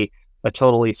it to be a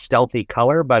totally stealthy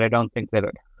color, but I don't think that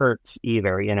it hurts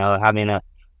either. Having a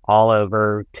olive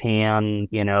or tan,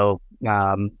 a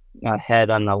head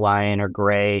on the line or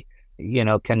gray,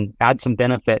 can add some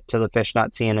benefit to the fish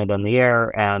not seeing it in the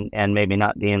air and maybe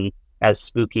not being as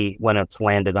spooky when it's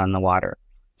landed on the water.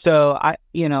 So I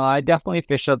definitely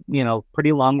fish a,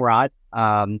 pretty long rod.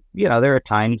 There are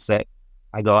times that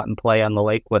I go out and play on the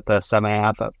lake with a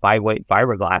 7.5 at 5-weight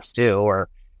fiberglass too, or,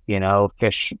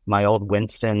 fish my old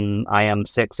Winston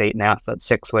IM6 8.5 at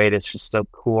 6-weight. It's just a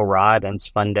cool rod, and it's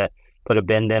fun to put a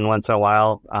bend in once in a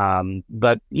while.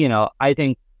 But I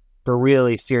think for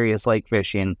really serious lake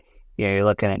fishing, you're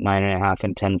looking at 9.5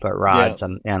 and 10-foot rods,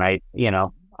 and I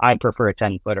prefer a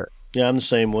 10-footer. Yeah, I'm the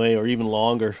same way, or even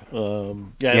longer.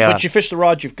 But you fish the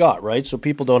rod you've got, right? So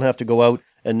people don't have to go out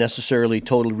and necessarily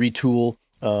totally retool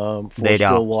for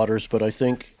still waters. But I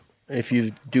think if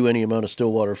you do any amount of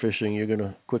stillwater fishing, you're going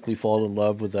to quickly fall in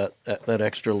love with that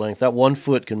extra length. That 1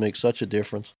 foot can make such a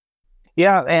difference.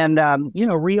 Yeah, and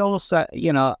reels.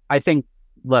 I think.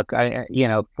 Look,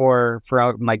 for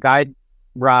my guide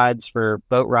rods, for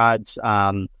boat rods,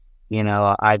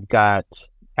 I've got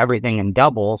everything in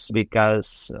doubles,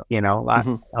 because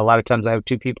a lot of times I have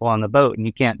 2 people on the boat, and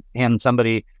you can't hand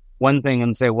somebody one thing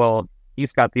and say, well,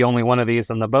 he's got the only one of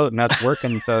these on the boat and that's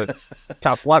working, so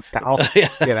tough luck, pal.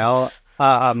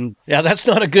 That's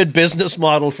not a good business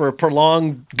model for a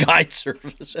prolonged guide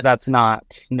service. That's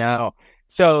not, no.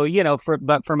 So,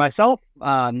 for myself,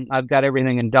 I've got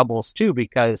everything in doubles too,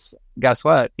 because guess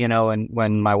what,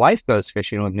 when my wife goes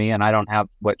fishing with me and I don't have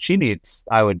what she needs,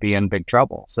 I would be in big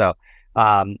trouble. So,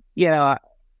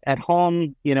 at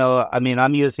home,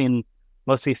 I'm using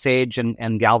mostly Sage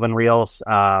and Galvin reels,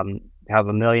 have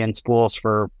a million spools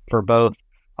for both,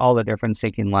 all the different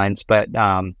sinking lines, but,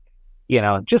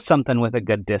 just something with a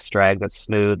good disc drag that's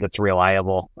smooth, that's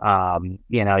reliable.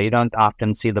 You don't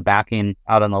often see the backing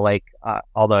out on the lake,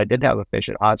 although I did have a fish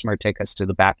at Hosmer take us to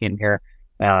the backing here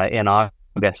in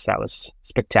August. That was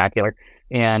spectacular.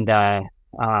 And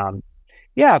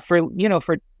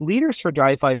for leaders for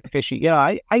dry fly fishing,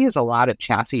 I use a lot of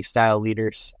chassis style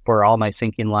leaders for all my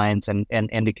sinking lines and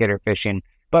indicator fishing.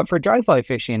 But for dry fly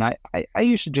fishing, I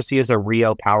usually just use a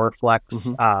Rio Power Flex.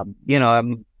 I'm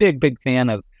a big fan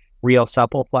of Rio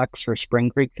Supple Flex for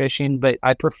spring creek fishing, but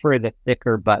I prefer the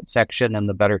thicker butt section and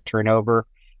the better turnover,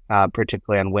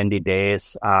 particularly on windy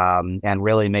days, and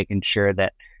really making sure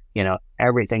that,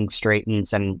 everything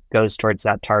straightens and goes towards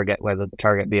that target, whether the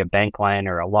target be a bank line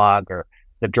or a log or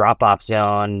the drop-off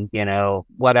zone,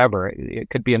 whatever. It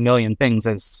could be a million things,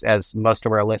 as most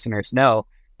of our listeners know.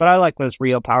 But I like those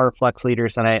Rio Power Flex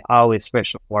leaders, and I always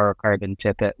fish a fluorocarbon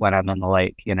tippet when I'm in the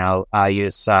lake. I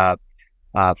use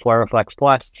Fluoroflex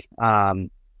Plus, and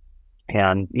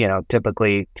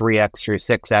typically 3X through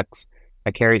 6X.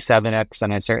 I carry 7X,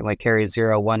 and I certainly carry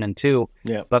 0, 1, and 2.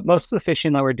 Yeah. But most of the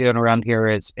fishing that we're doing around here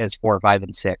is 4, 5,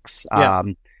 and 6. Yeah.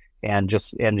 And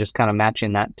just kind of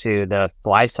matching that to the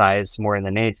fly size more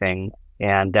than anything.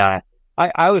 And I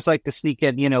always like to sneak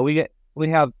in. We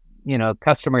have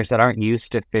customers that aren't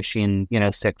used to fishing,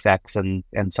 6X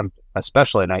and some,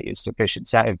 especially not used to fishing.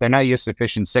 If they're not used to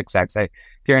fishing 6X, I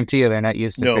guarantee you they're not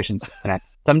used to fishing 7X.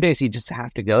 Some days you just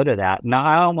have to go to that. Now,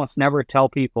 I almost never tell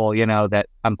people, that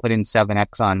I'm putting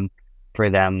 7X on for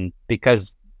them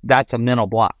because that's a mental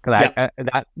block.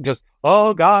 That just,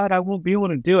 oh God, I won't be able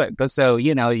to do it. But so,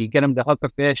 you get them to hook a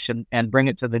fish and bring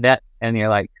it to the net, and you're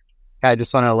like, hey, I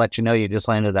just want to let you know you just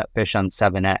landed that fish on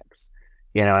 7X,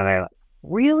 and they're like,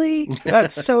 really?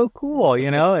 That's so cool.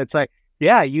 It's like,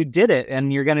 yeah, you did it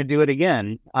and you're going to do it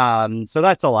again. So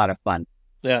that's a lot of fun.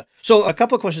 Yeah. So a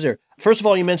couple of questions there. First of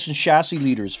all, you mentioned chassis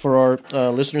leaders. For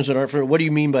our listeners that aren't familiar, what do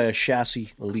you mean by a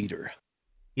chassis leader?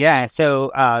 Yeah.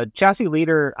 So chassis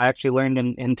leader, I actually learned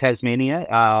in Tasmania.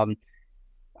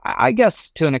 I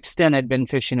guess to an extent, I'd been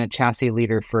fishing a chassis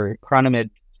leader for chronomid,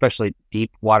 especially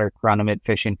deep water chronomid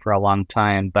fishing for a long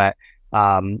time. But,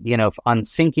 on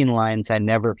sinking lines, I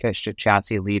never fished a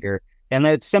chassis leader. And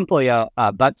it's simply a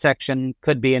butt section,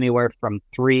 could be anywhere from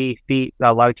 3 feet.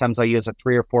 A lot of times I'll use a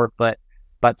 3 or 4 foot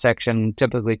butt section,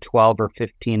 typically 12 or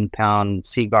 15 pound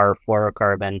Seagar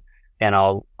fluorocarbon. And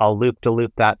I'll loop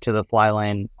that to the fly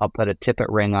line. I'll put a tippet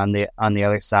ring on the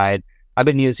other side. I've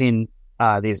been using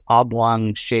these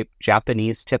oblong shaped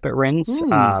Japanese tippet rings.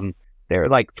 They're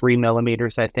like 3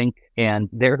 millimeters, I think. And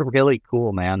they're really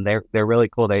cool, man. They're really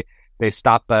cool. They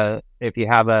stop if you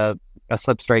have a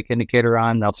slip strike indicator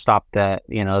on, they'll stop the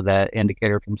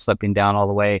indicator from slipping down all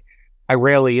the way. I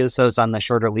rarely use those on the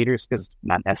shorter leaders because it's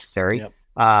not necessary. Yep.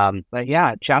 But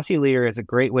yeah, chassis leader is a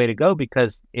great way to go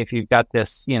because if you've got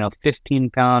this, 15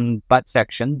 pound butt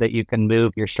section that you can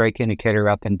move your strike indicator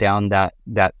up and down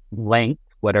that length,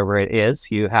 whatever it is,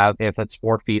 you have, if it's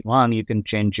 4 feet long, you can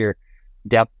change your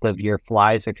depth of your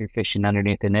flies if you're fishing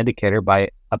underneath an indicator by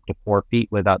up to 4 feet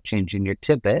without changing your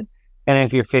tippet. And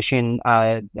if you're fishing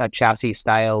a chassis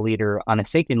style leader on a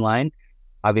sinking line,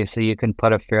 obviously you can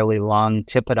put a fairly long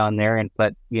tippet on there and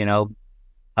put,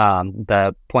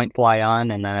 the point fly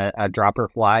on and then a dropper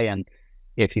fly. And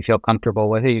if you feel comfortable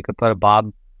with it, you could put a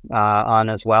bob on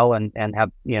as well and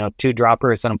have, 2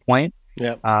 droppers and a point.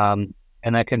 Yeah.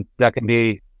 And that can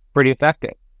be pretty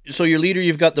effective. So your leader,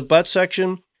 you've got the butt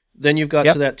section, then you've got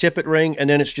to that tippet ring, and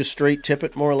then it's just straight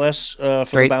tippet more or less for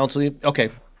the balance of the...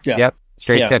 Okay. Yeah. Yep.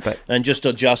 Straight tippet. And just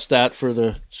adjust that for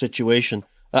the situation.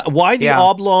 Why the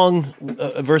oblong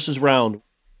versus round?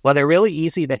 Well, they're really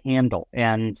easy to handle.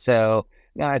 And so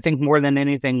I think more than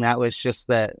anything, that was just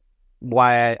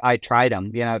why I tried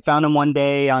them. I found them one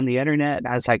day on the internet and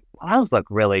I was like, wow, those look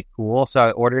really cool. So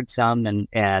I ordered some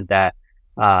and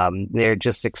they're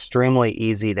just extremely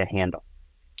easy to handle.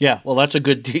 Yeah, well, that's a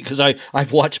good deal because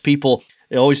I've watched people...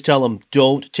 I always tell them,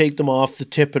 don't take them off the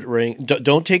tippet ring.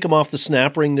 Don't take them off the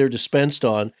snap ring they're dispensed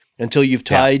on until you've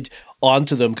tied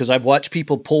onto them. Because I've watched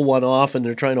people pull one off and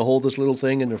they're trying to hold this little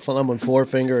thing in their thumb and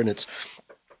forefinger. And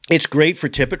it's great for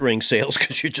tippet ring sales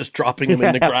because you're just dropping them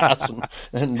in the grass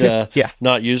and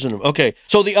not using them. Okay.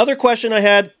 So the other question I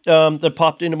had that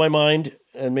popped into my mind,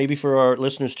 and maybe for our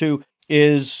listeners too,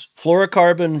 is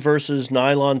fluorocarbon versus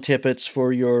nylon tippets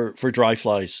for dry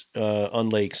flies on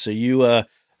lakes. So you...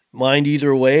 mind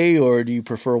either way, or do you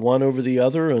prefer one over the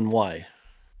other, and why?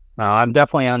 I'm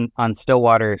definitely on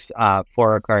Stillwaters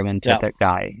fluorocarbon tippet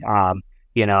guy.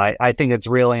 I think it's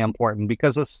really important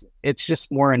because it's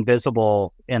just more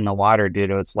invisible in the water due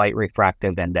to its light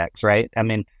refractive index, right? I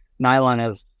mean, nylon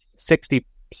is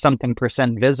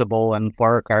 60-something% visible, and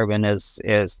fluorocarbon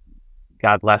is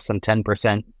got less than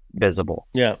 10% visible.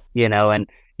 Yeah.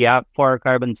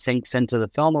 Fluorocarbon sinks into the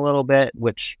film a little bit,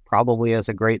 which probably is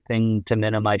a great thing to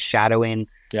minimize shadowing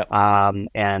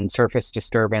and surface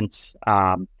disturbance.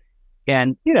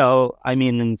 In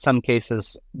some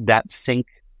cases, that sink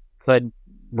could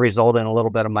result in a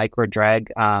little bit of micro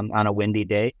drag on a windy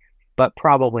day, but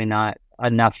probably not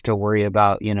enough to worry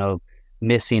about,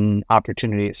 missing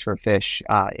opportunities for fish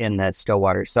in the still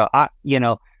water. So,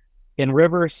 in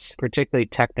rivers, particularly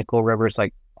technical rivers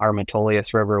like our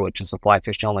Metolius River, which is a fly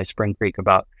fish only spring creek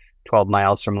about 12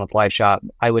 miles from the fly shop,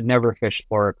 I would never fish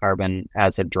fluorocarbon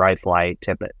as a dry fly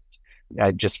tippet.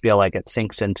 I just feel like it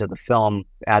sinks into the film,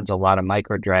 adds a lot of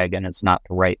micro drag, and it's not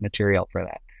the right material for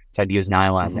that. So I'd use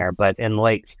nylon there. But in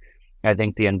lakes, I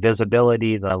think the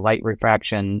invisibility, the light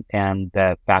refraction, and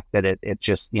the fact that it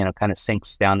just, kind of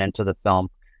sinks down into the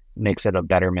film makes it a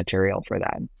better material for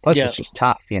that. Plus, it's just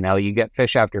tough. You get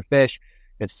fish after fish.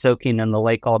 It's soaking in the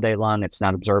lake all day long. It's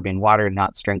not absorbing water.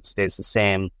 Knot strength stays the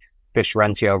same. Fish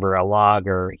runs you over a log,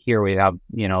 or here we have,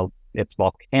 it's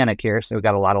volcanic here, so we've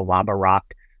got a lot of lava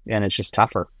rock, and it's just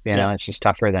tougher. It's just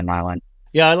tougher than nylon.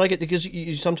 Yeah, I like it because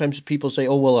sometimes people say,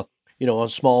 oh, well, on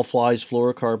small flies,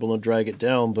 fluorocarbon will drag it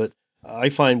down, but I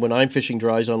find when I'm fishing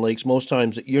dries on lakes, most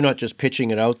times you're not just pitching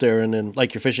it out there and then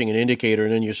like you're fishing an indicator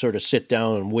and then you sort of sit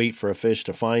down and wait for a fish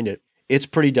to find it. It's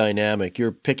pretty dynamic.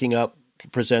 You're picking up,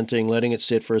 presenting, letting it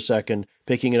sit for a second,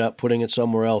 picking it up, putting it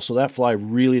somewhere else. So that fly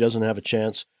really doesn't have a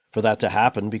chance for that to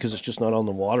happen because it's just not on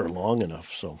the water long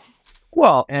enough. So,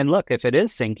 well, and look, if it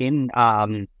is sinking,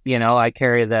 I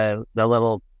carry the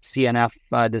little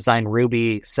CNF design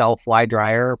Ruby cell fly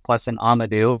dryer plus an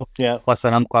Amadou, plus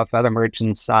an Umpqua Feather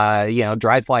Merchants,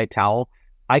 dry fly towel.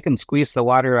 I can squeeze the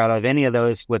water out of any of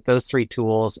those with those 3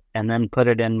 tools and then put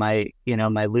it in my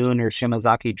Loon or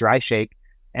Shimazaki dry shake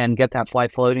and get that fly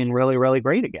floating really, really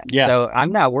great again. Yeah. So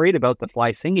I'm not worried about the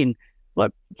fly singing.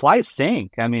 Look, flies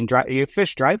sink. I mean, you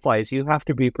fish dry flies, you have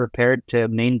to be prepared to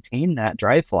maintain that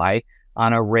dry fly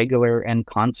on a regular and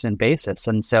constant basis.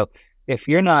 And so if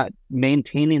you're not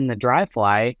maintaining the dry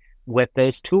fly with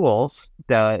those tools,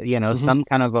 some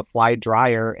kind of a fly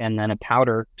dryer and then a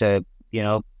powder to,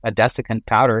 a desiccant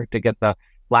powder to get the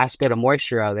last bit of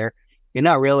moisture out of there, you're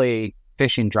not really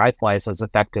fishing dry flies as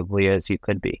effectively as you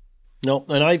could be. No,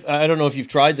 and I don't know if you've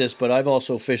tried this, but I've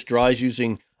also fished dries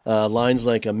using lines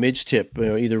like a midge tip,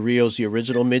 either Rio's the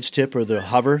original midge tip or the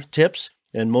hover tips.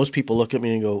 And most people look at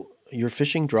me and go, "You're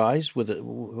fishing dries with it?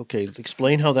 Okay,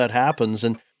 explain how that happens."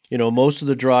 And most of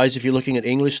the dries, if you're looking at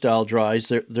English style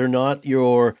dries, they're not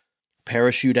your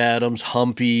Parachute Adams,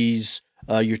 Humpies,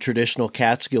 your traditional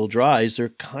Catskill dries. They're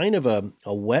kind of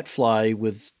a wet fly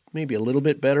with maybe a little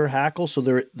bit better hackle,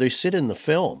 so they sit in the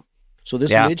film. So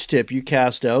this midge tip you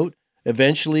cast out,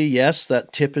 eventually, yes,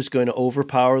 that tip is going to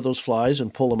overpower those flies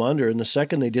and pull them under. And the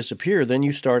second they disappear, then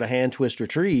you start a hand twist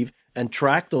retrieve and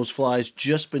track those flies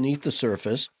just beneath the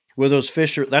surface where those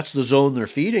fish are. That's the zone they're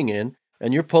feeding in.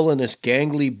 And you're pulling this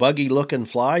gangly, buggy-looking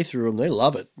fly through them. They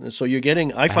love it. And so you're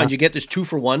getting, I find you get this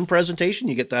 2-for-1 presentation.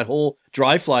 You get that whole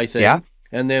dry fly thing. Yeah.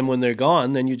 And then when they're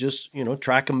gone, then you just,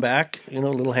 track them back, a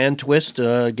little hand twist,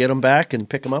 get them back and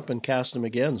pick them up and cast them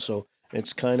again. So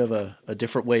it's kind of a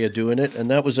different way of doing it.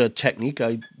 And that was a technique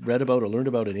I read about or learned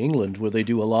about in England, where they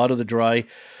do a lot of the dry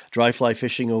fly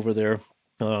fishing over there.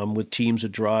 With teams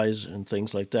of dries and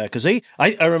things like that. Because I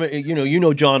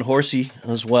remember, John Horsey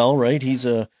as well, right? He's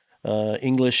a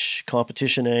English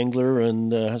competition angler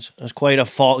and has quite a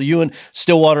fall. You and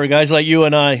Stillwater guys like you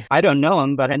and I. I don't know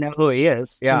him, but I know who he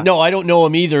is. Yeah. No, I don't know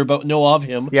him either, but know of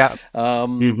him. Yeah.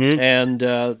 And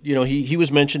he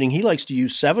was mentioning he likes to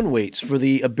use 7 weights for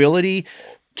the ability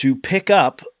to pick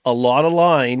up a lot of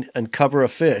line and cover a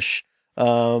fish.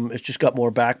 It's just got more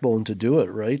backbone to do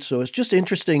it, right? So it's just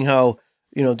interesting how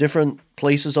different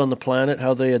places on the planet,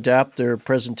 how they adapt their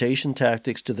presentation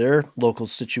tactics to their local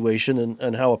situation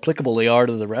and how applicable they are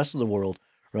to the rest of the world,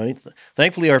 right?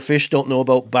 Thankfully, our fish don't know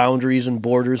about boundaries and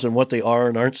borders and what they are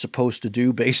and aren't supposed to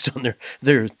do based on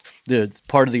their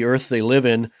part of the earth they live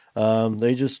in.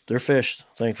 They're fish,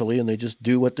 thankfully, and they just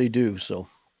do what they do. So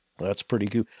that's pretty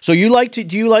cool. So do you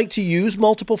like to use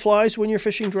multiple flies when you're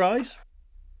fishing dries?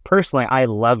 Personally, I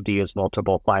love to use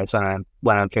multiple flies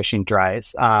when I'm fishing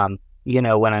dries.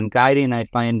 When I'm guiding, I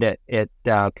find it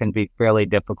can be fairly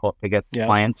difficult to get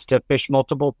clients to fish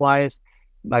multiple flies.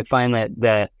 I find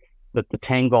that the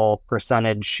tangle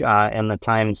percentage and the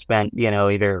time spent,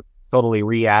 either totally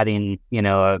re-adding,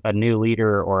 a new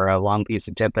leader or a long piece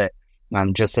of tippet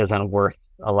just isn't worth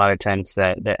a lot of times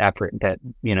the effort that,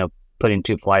 putting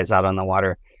 2 flies out on the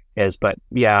water is. But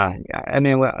yeah, I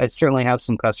mean, I certainly have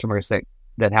some customers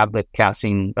that have the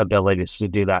casting abilities to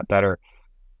do that better.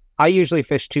 I usually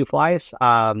fish 2 flies.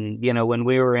 When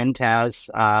we were in Taz,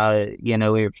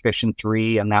 we were fishing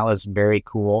 3 and that was very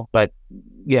cool. But,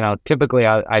 typically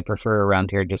I prefer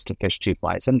around here just to fish 2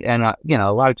 flies. And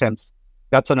a lot of times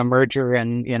that's an emerger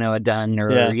and, a dun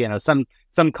or,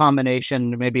 some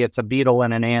combination. Maybe it's a beetle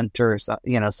and an ant or,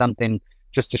 something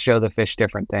just to show the fish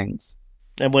different things.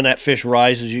 And when that fish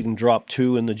rises, you can drop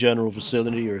 2 in the general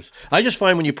vicinity. I just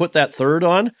find when you put that 3rd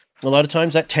on, a lot of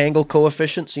times that tangle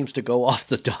coefficient seems to go off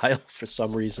the dial for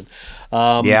some reason.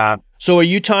 Yeah. So are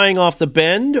you tying off the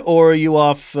bend or are you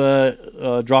off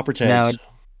dropper tags? No,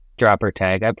 dropper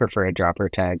tag. I prefer a dropper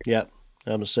tag. Yeah,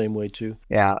 I'm the same way too.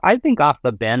 Yeah, I think off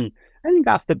the bend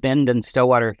in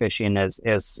stillwater fishing is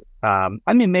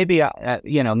maybe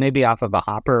off of a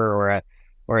hopper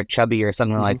or a chubby or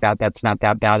something like that. That's not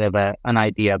that bad of an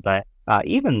idea, but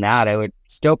even that, I would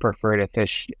still prefer to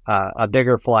fish a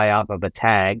bigger fly off of a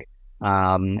tag,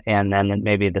 and then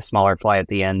maybe the smaller fly at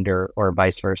the end or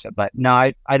vice versa. But no,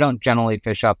 I don't generally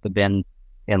fish off the bend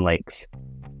in lakes.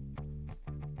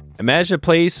 Imagine a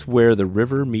place where the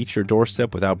river meets your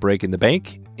doorstep without breaking the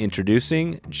bank.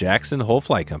 Introducing Jackson Hole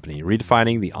Fly Company,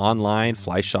 redefining the online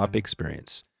fly shop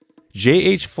experience.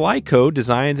 JH Fly Co.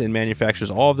 designs and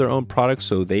manufactures all of their own products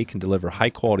so they can deliver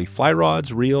high-quality fly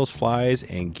rods, reels, flies,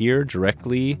 and gear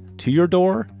directly to your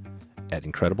door at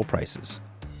incredible prices.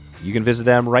 You can visit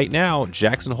them right now,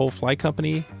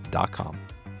 jacksonholeflycompany.com.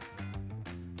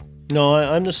 No,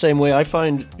 I'm the same way. I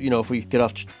find, if we get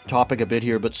off topic a bit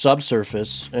here, but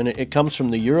subsurface, and it comes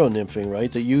from the Euro nymphing,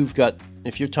 right? That you've got,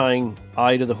 if you're tying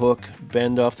eye to the hook,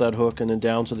 bend off that hook, and then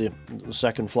down to the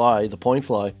second fly, the point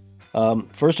fly.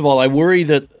 First of all, I worry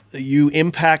that you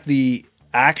impact the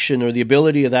action or the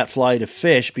ability of that fly to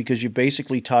fish because you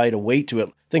basically tied a weight to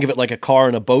it. Think of it like a car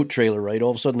and a boat trailer, right?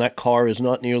 All of a sudden that car is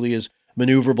not nearly as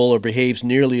maneuverable or behaves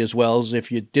nearly as well as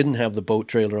if you didn't have the boat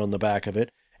trailer on the back of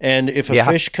it. And if a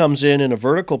fish comes in a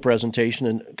vertical presentation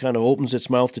and kind of opens its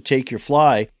mouth to take your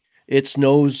fly, its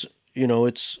nose,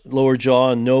 its lower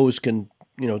jaw and nose can,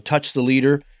 touch the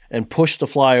leader and push the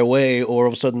fly away, or all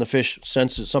of a sudden the fish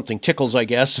senses something tickles, I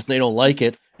guess, and they don't like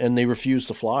it, and they refuse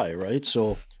to fly, right?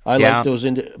 So I like those.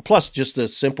 Plus, just the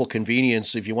simple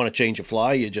convenience. If you want to change a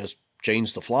fly, you just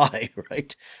change the fly,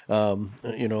 right?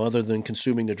 Other than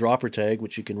consuming the dropper tag,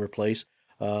 which you can replace.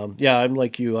 I'm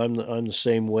like you. I'm the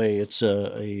same way. It's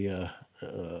I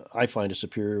find a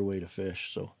superior way to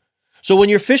fish. So when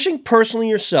you're fishing personally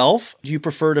yourself, do you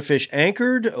prefer to fish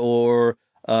anchored or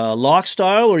lock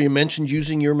style? Or you mentioned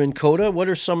using your Minn Kota. What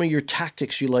are some of your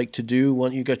tactics you like to do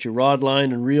when you got your rod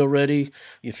line and reel ready?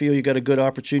 You feel you got a good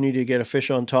opportunity to get a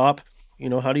fish on top.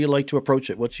 How do you like to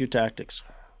approach it? What's your tactics?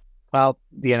 Well,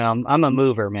 I'm a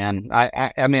mover, man.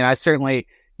 I mean, I certainly,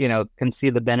 can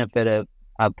see the benefit of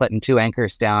putting two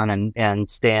anchors down and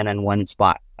staying in one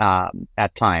spot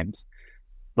at times.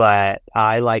 But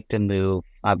I like to move.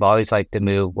 I've always liked to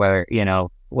move where,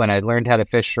 when I learned how to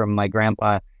fish from my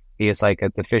grandpa, he was like,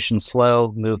 if the fishing's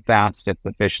slow, move fast. If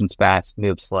the fishing's fast,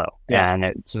 move slow. Yeah. And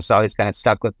it's just always kind of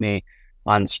stuck with me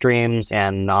on streams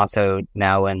and also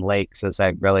now in lakes as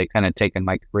I've really kind of taken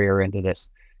my career into this,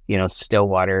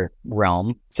 Stillwater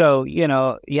realm. So,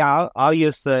 I'll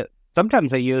use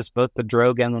sometimes I use both the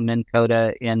drogue and the Minn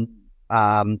Kota in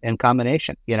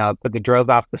combination. I put the drogue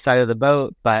off the side of the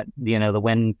boat, but, the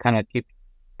wind kind of keep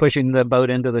pushing the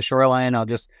boat into the shoreline. I'll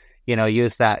just,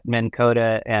 use that Minn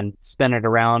Kota and spin it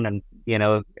around and,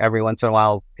 every once in a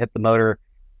while hit the motor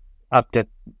up to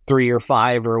 3 or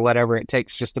 5 or whatever it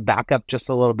takes just to back up just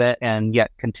a little bit and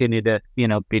yet continue to,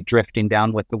 be drifting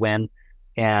down with the wind.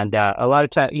 And a lot of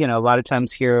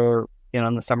times here,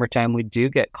 in the summertime, we do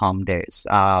get calm days,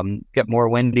 get more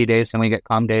windy days than we get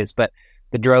calm days, but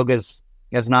the drogue is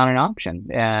not an option.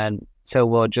 And so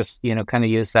we'll just, kind of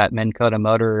use that Minn Kota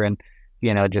motor and,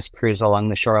 just cruise along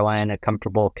the shoreline at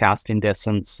comfortable casting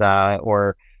distance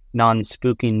or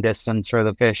non-spooking distance for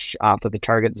the fish off of the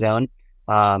target zone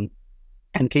and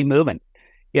keep moving.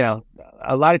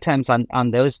 A lot of times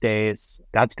on those days,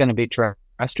 that's going to be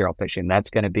terrestrial fishing. That's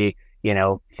going to be,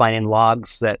 finding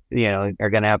logs that, are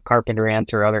going to have carpenter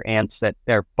ants or other ants that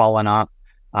they're falling off.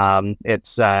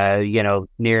 It's,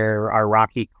 near our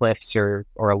rocky cliffs or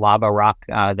lava rock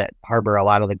that harbor a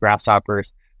lot of the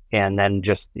grasshoppers. And then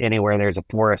just anywhere there's a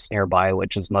forest nearby,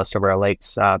 which is most of our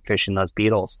lakes, fishing those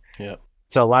beetles. Yeah.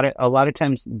 So a lot of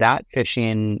times that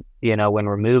fishing, when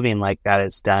we're moving like that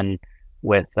is done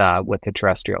with the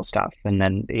terrestrial stuff. And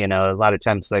then, a lot of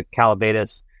times the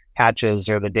calabatus hatches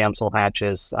or the damsel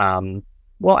hatches,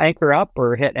 we'll anchor up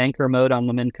or hit anchor mode on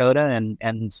the Minn Kota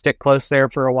and stick close there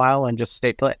for a while and just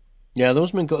stay put. Yeah,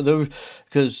 those Minn Kota,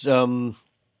 because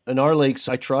in our lakes,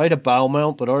 I tried a bow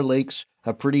mount, but our lakes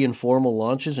have pretty informal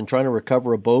launches, and trying to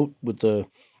recover a boat with the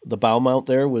bow mount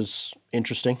there was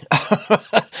interesting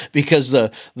because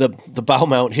the bow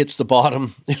mount hits the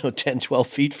bottom, 10, 12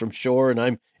 feet from shore, and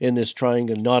I'm in this trying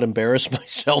to not embarrass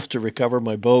myself to recover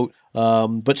my boat,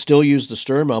 but still use the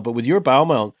stern mount. But with your bow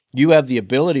mount, you have the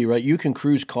ability, right? You can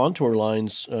cruise contour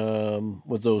lines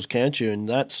with those, can't you? And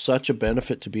that's such a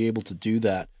benefit to be able to do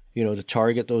that, to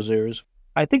target those areas.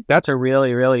 I think that's a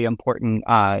really, really important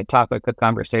topic of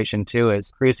conversation too,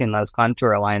 is cruising those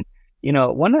contour lines.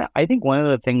 I think one of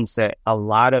the things that a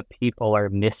lot of people are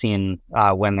missing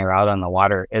when they're out on the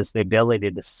water is the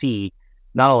ability to see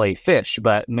not only fish,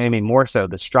 but maybe more so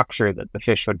the structure that the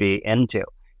fish would be into.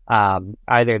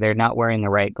 Either they're not wearing the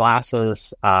right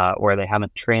glasses, or they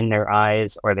haven't trained their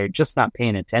eyes, or they're just not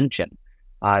paying attention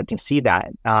to see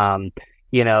that.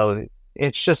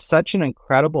 It's just such an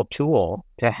incredible tool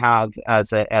to have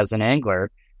as an angler,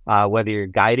 whether you're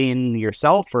guiding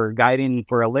yourself or guiding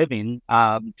for a living,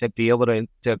 to be able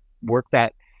to work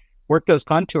those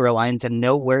contour lines and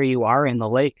know where you are in the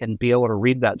lake and be able to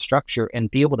read that structure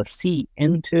and be able to see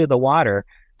into the water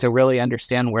to really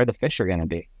understand where the fish are going to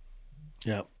be.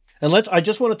 Yeah. And I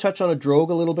just want to touch on a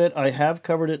drogue a little bit. I have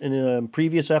covered it in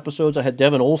previous episodes. I had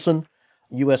Devin Olson,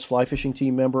 U.S. fly fishing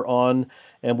team member, on,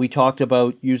 and we talked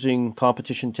about using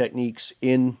competition techniques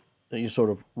in sort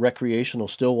of recreational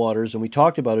still waters, and we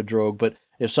talked about a drogue. But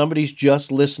if somebody's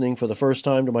just listening for the first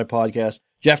time to my podcast,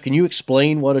 Jeff, can you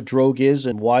explain what a drogue is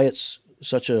and why it's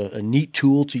such a neat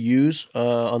tool to use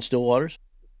on still waters?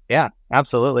 Yeah,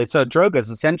 absolutely. So a drogue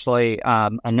is essentially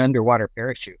an underwater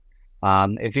parachute.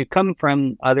 If you come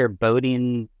from other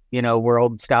boating,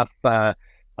 world stuff,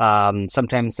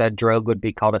 sometimes a drogue would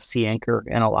be called a sea anchor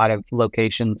in a lot of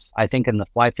locations. I think in the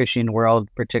fly fishing world,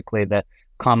 particularly the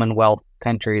Commonwealth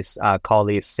countries, call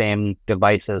these same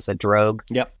devices a drogue.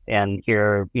 Yep. And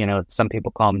here, some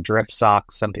people call them drift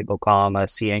socks, some people call them a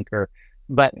sea anchor.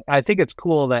 But I think it's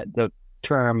cool that the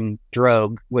term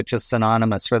drogue, which is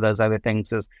synonymous for those other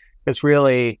things, is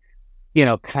really,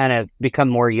 kind of become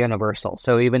more universal.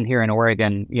 So even here in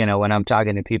Oregon, when I'm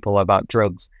talking to people about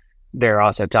drogues, they're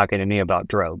also talking to me about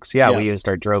drogues. Yeah, we used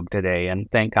our drogue today, and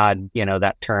thank God,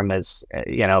 that term is,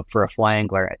 for a fly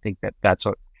angler, I think that's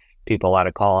what people ought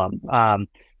to call them.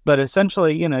 But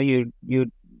essentially, you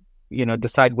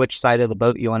decide which side of the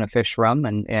boat you want to fish from,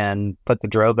 and put the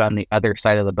drogue on the other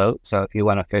side of the boat. So if you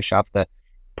want to fish off the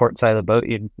port side of the boat,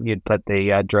 you'd put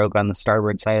the drogue on the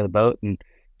starboard side of the boat and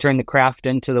turn the craft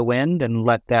into the wind and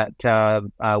let that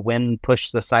wind push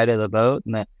the side of the boat,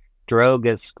 and the drogue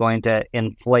is going to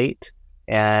inflate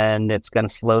and it's going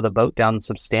to slow the boat down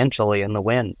substantially in the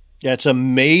wind. Yeah, it's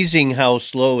amazing how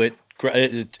slow it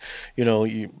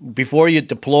before you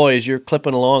deploy, as you're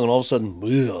clipping along, and all of a sudden,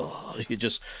 you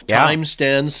just time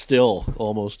stands still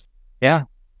almost. Yeah,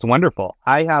 it's wonderful.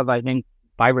 I have, I think,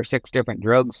 5 or 6 different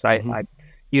drogues. I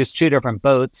used 2 different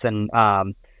boats, and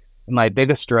my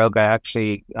biggest drogue I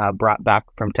actually brought back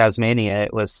from Tasmania.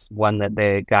 It was one that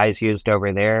the guys used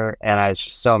over there, and I was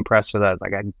just so impressed with it. I was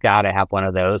like, I gotta have one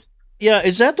of those. Yeah,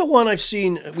 is that the one I've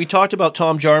seen? We talked about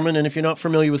Tom Jarman, and if you're not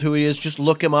familiar with who he is, just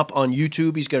look him up on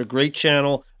YouTube. He's got a great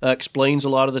channel, explains a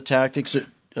lot of the tactics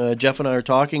that Jeff and I are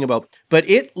talking about. But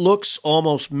it looks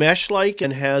almost mesh-like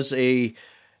and has it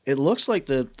looks like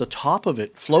the top of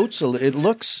it floats.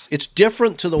 It's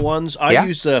different to the ones I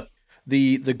use,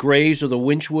 the grays or the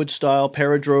Winchwood style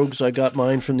paradrogues. I got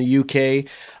mine from the UK.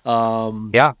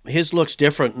 His looks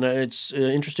different, and it's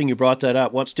interesting you brought that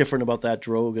up. What's different about that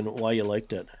drogue and why you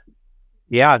liked it?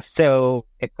 Yeah, so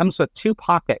it comes with 2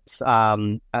 pockets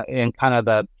in kind of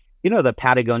the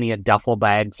Patagonia duffel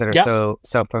bags that are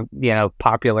so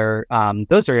popular.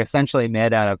 Those are essentially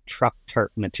made out of truck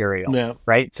tarp material,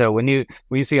 right? So when you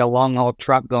see a long haul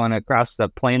truck going across the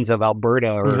plains of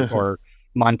Alberta or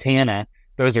Montana,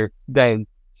 the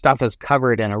stuff is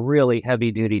covered in a really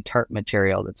heavy duty tarp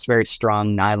material that's very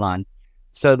strong nylon.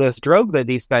 So this drogue that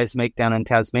these guys make down in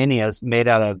Tasmania is made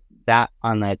out of that.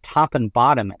 On the top and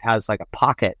bottom, it has like a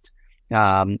pocket,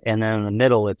 and then in the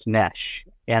middle, it's mesh.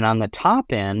 And on the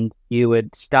top end, you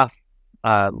would stuff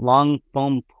a long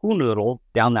foam pool noodle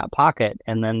down that pocket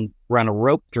and then run a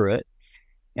rope through it.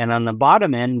 And on the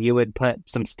bottom end, you would put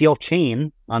some steel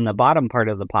chain on the bottom part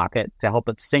of the pocket to help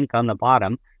it sink on the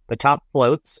bottom. The top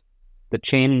floats, the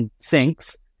chain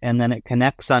sinks, and then it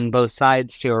connects on both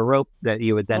sides to a rope that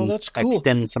you would then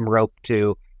extend some rope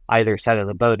to either side of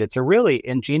the boat. It's a really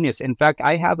ingenious. In fact,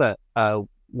 I have a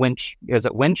winch. Is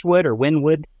it Winchwood or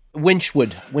Winwood?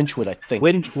 Winchwood, I think.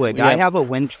 Winchwood. Yeah. I have a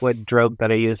Winchwood drogue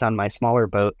that I use on my smaller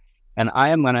boat, and I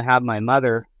am going to have my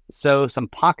mother sew some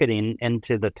pocketing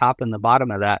into the top and the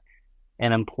bottom of that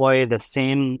and employ the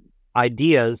same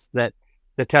ideas that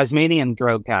the Tasmanian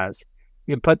drogue has.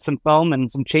 You put some foam and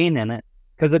some chain in it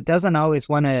because it doesn't always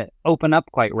want to open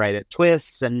up quite right. It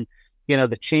twists, and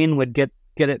the chain would get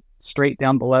it straight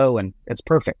down below, and it's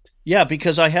perfect. Yeah,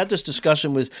 because I had this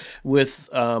discussion with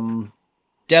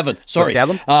Devin. Sorry,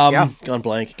 Devin. Gone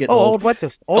blank. Old what's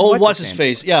his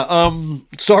face? Yeah.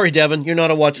 Sorry, Devin. You're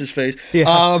not a what's his face.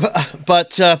 Yeah.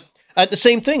 But at the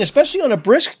same thing, especially on a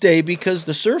brisk day, because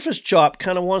the surface chop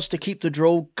kind of wants to keep the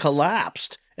drogue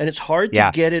collapsed, and it's hard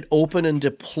to get it open and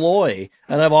deploy.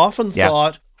 And I've often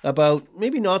thought about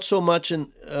maybe not so much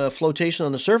in flotation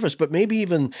on the surface, but maybe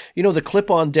even, the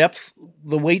clip-on depth,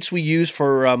 the weights we use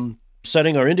for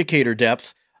setting our indicator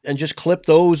depth, and just clip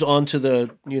those onto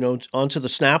the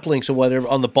snap links or whatever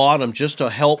on the bottom, just to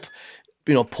help,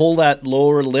 pull that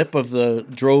lower lip of the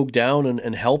drogue down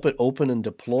and help it open and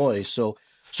deploy. So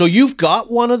you've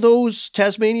got one of those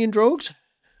Tasmanian drogues?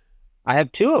 I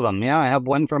have 2 of them. Yeah, I have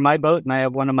one for my boat, and I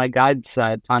have one of my guides,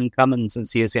 Ton Cummins,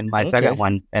 is using my second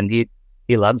one, and he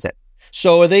loves it.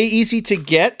 So are they easy to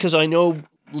get? Because I know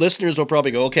listeners will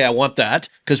probably go, okay, I want that,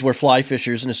 because we're fly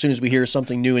fishers, and as soon as we hear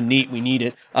something new and neat, we need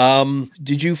it.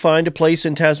 Did you find a place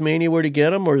in Tasmania where to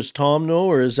get them, or does Tom know,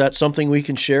 or is that something we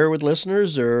can share with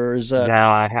listeners, or is that...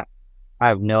 No, I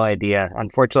have no idea.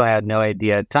 Unfortunately, I had no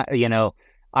idea.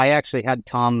 I actually had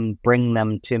Tom bring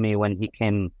them to me when he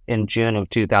came in June of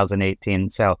 2018.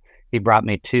 So he brought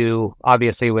me two,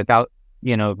 obviously without,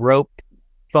 rope,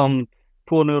 foam,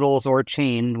 pool noodles, or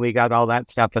chain. We got all that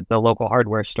stuff at the local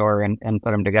hardware store and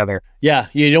put them together. Yeah,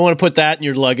 you don't want to put that in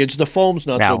your luggage. The foam's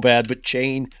not so bad, but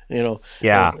chain,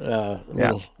 Yeah.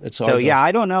 It's hard. So,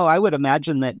 I don't know. I would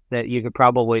imagine that you could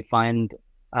probably find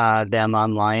them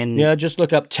online. Yeah, just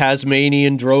look up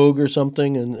Tasmanian drogue or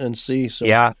something and see. So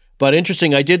yeah. But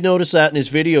interesting, I did notice that in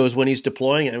his videos when he's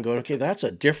deploying it. I'm going, okay, that's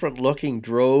a different looking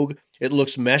drogue. It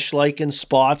looks mesh-like in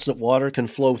spots that water can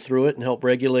flow through it and help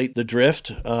regulate the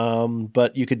drift.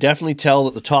 But you could definitely tell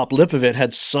that the top lip of it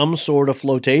had some sort of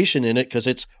flotation in it because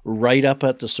it's right up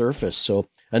at the surface. So,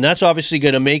 and that's obviously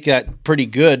going to make that pretty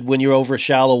good when you're over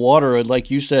shallow water. And like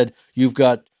you said, you've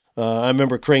got, I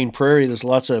remember Crane Prairie, there's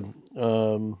lots of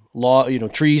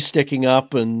trees sticking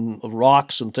up and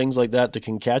rocks and things like that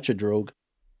can catch a drogue.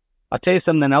 I'll tell you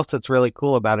something else that's really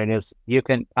cool about it is you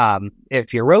can,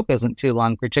 if your rope isn't too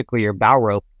long, particularly your bow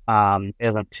rope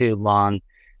isn't too long,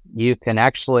 you can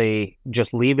actually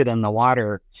just leave it in the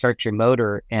water, start your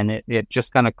motor, and it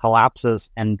just kind of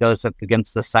collapses and goes up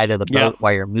against the side of the boat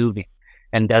while you're moving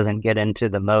and doesn't get into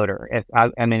the motor.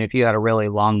 If you had a really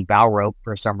long bow rope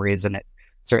for some reason, it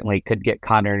certainly could get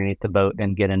caught underneath the boat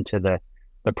and get into the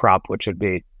prop, which would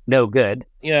be no good.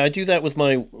 Yeah, I do that with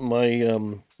my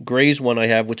Grays one I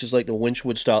have, which is like the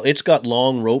Winchwood style. It's got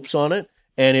long ropes on it,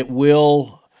 and it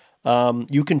will,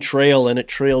 you can trail, and it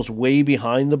trails way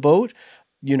behind the boat.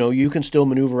 You can still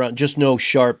maneuver around, just no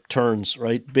sharp turns,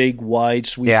 right? Big, wide,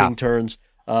 sweeping turns.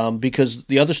 Because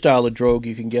the other style of drogue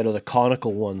you can get are the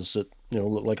conical ones that,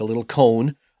 look like a little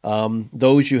cone.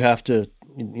 Those you have to,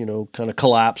 kind of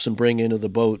collapse and bring into the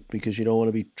boat because you don't want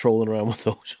to be trolling around with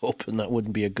those open. That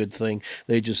wouldn't be a good thing.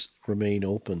 They just remain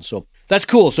open. So that's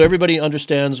cool. So everybody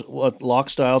understands what lock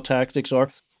style tactics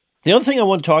are. The other thing I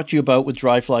want to talk to you about with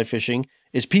dry fly fishing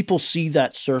is people see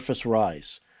that surface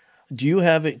rise. Do you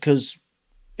have it? Because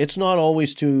it's not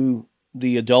always to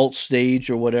the adult stage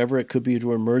or whatever. It could be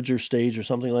to a merger stage or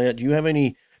something like that. Do you have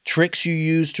any tricks you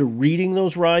use to reading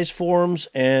those rise forms?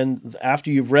 And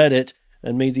after you've read it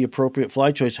and made the appropriate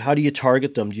fly choice, how do you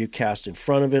target them? Do you cast in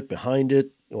front of it, behind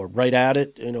it, or right at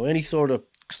it? Any sort of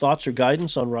thoughts or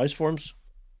guidance on rise forms?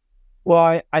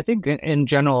 Well, I think in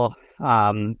general,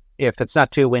 if it's not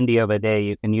too windy of a day,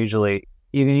 you can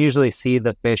usually see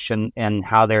the fish and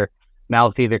how their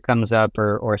mouth either comes up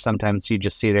or sometimes you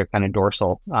just see their kind of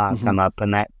dorsal come up,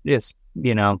 and that is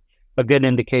a good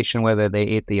indication whether they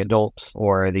ate the adults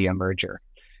or the emerger.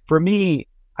 For me,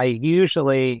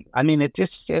 it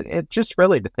just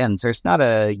really depends. There's not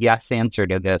a yes answer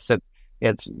to this.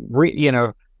 It's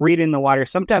reading the water.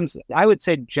 Sometimes I would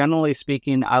say, generally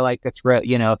speaking, I like to throw,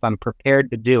 if I'm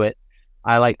prepared to do it,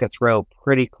 I like to throw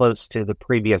pretty close to the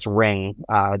previous ring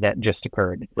that just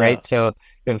occurred, right? Yeah. So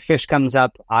if a fish comes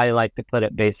up, I like to put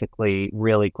it basically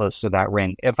really close to that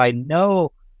ring. If I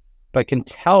can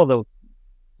tell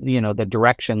the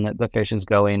direction that the fish is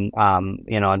going,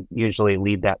 I'd usually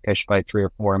lead that fish by 3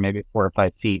 or 4, maybe 4 or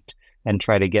 5 feet and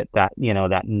try to get that,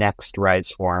 that next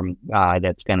rise form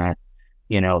that's going to,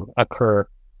 occur.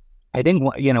 I think,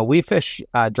 we fish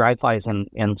dry flies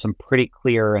in some pretty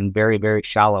clear and very, very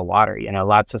shallow water,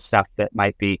 lots of stuff that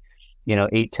might be,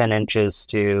 8-10 inches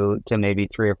to maybe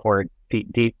 3 or 4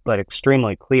 feet deep, but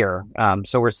extremely clear.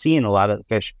 So we're seeing a lot of the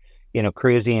fish,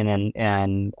 cruising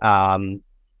and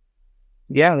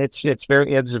it's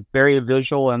very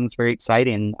visual and it's very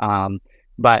exciting.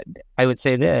 But I would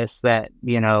say this, that,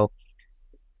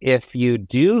 if you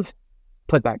do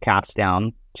put that cast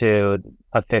down to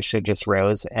a fish that just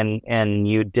rose and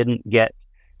you didn't get,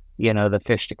 the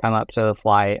fish to come up to the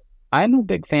fly, I'm a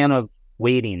big fan of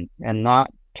waiting and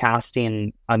not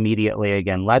casting immediately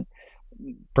again.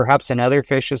 Perhaps another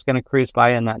fish is going to cruise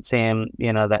by in that same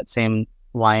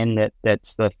line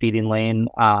that's the feeding lane,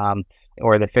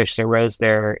 or the fish that rose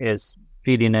there is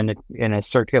feeding in a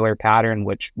circular pattern,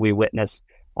 which we witness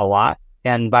a lot.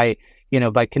 And by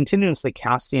continuously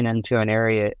casting into an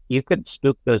area, you could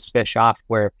spook those fish off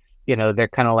where, they're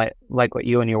kind of like what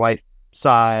you and your wife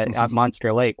saw at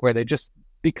Monster Lake, where they just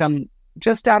become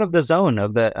just out of the zone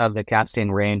of the casting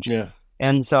range. Yeah.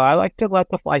 And so I like to let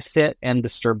the fly sit and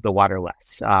disturb the water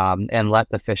less, and let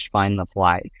the fish find the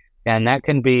fly. And that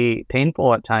can be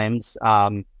painful at times.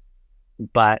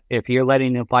 But if you're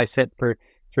letting the fly sit for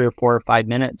 3 or 4 or 5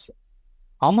 minutes,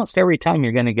 almost every time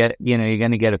you're going to get,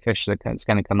 a fish that's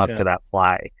going to come up to that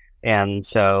fly. And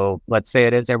so let's say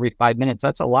it is every 5 minutes.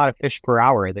 That's a lot of fish per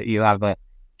hour that you have a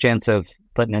chance of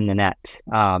putting in the net.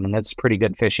 And that's pretty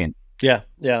good fishing. Yeah,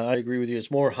 I agree with you.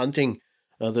 It's more hunting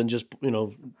than just,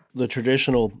 the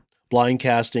traditional blind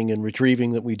casting and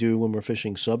retrieving that we do when we're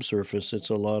fishing subsurface. That's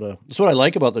what I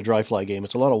like about the dry fly game.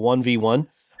 It's a lot of 1v1.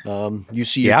 You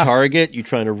see your target, you're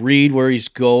trying to read where he's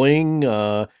going,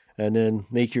 and then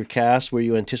make your cast where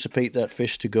you anticipate that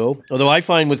fish to go. Although I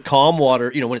find with calm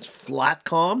water, when it's flat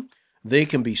calm, they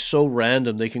can be so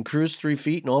random. They can cruise 3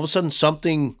 feet and all of a sudden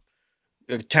something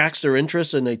attacks their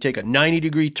interest and they take a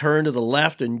 90-degree turn to the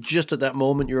left, and just at that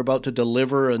moment you're about to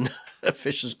deliver and the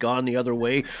fish has gone the other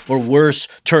way, or worse,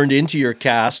 turned into your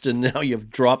cast, and now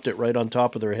you've dropped it right on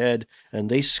top of their head, and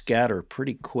they scatter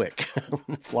pretty quick when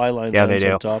the fly line lands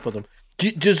on top of them.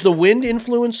 Does the wind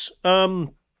influence,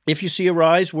 if you see a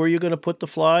rise, where you're going to put the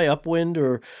fly, upwind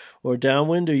or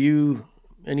downwind? Are you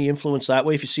any influence that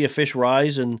way? If you see a fish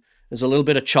rise and there's a little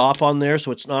bit of chop on there,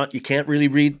 so it's not, you can't really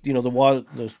read, the water,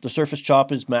 the surface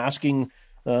chop is masking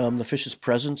the fish's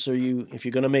presence. If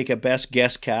you're going to make a best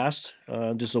guess cast,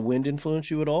 does the wind influence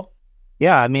you at all?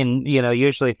 Yeah, I mean,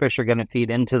 usually fish are going to feed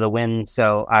into the wind,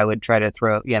 so I would try to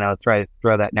throw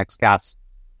that next cast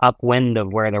upwind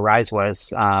of where the rise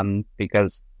was,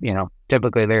 because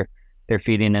typically they're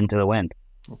feeding into the wind.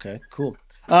 Okay, cool.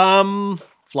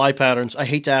 Fly patterns. I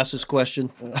hate to ask this question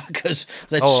because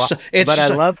I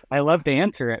love to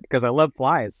answer it because I love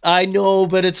flies. I know,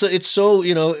 but it's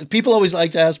so, people always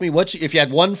like to ask me, if you had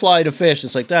one fly to fish?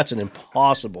 It's like, that's an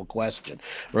impossible question,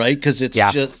 right? Because it's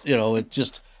just,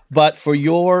 but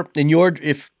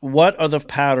what are the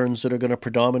patterns that are going to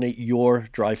predominate your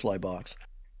dry fly box?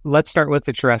 Let's start with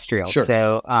the terrestrial. Sure.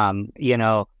 So,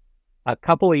 a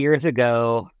couple of years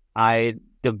ago, I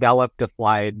developed a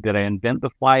fly. Did I invent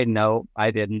the fly? No, I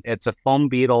didn't. It's a foam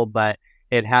beetle, but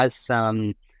it has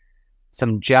some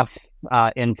Jeff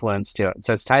influence to it.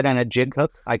 So it's tied on a jig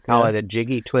hook. I call it a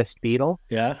jiggy twist beetle.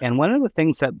 Yeah. And one of the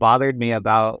things that bothered me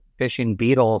about fishing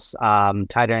beetles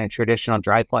tied on a traditional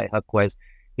dry fly hook was,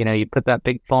 you put that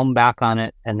big foam back on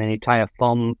it, and then you tie a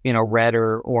foam, red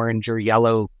or orange or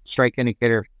yellow strike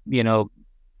indicator,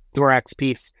 thorax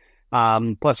piece,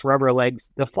 plus rubber legs.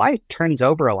 The fly turns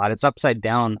over a lot. It's upside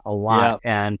down a lot.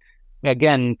 Yeah. And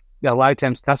again, a lot of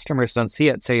times customers don't see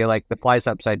it. So you're like, the fly's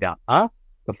upside down.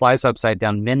 The fly's upside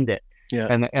down, mend it. Yeah.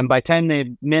 And by the time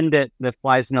they mend it, the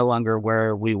fly's no longer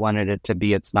where we wanted it to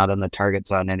be. It's not in the target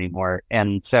zone anymore.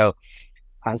 And so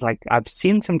I was like, I've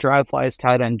seen some dry flies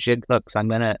tied on jig hooks. I'm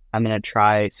gonna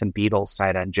try some beetles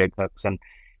tied on jig hooks. And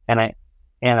I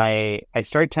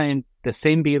started tying the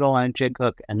same beetle on a jig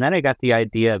hook, and then I got the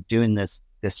idea of doing this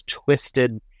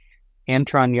twisted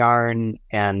Antron yarn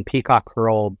and peacock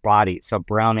herl body. So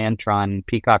brown Antron,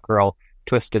 peacock herl,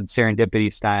 twisted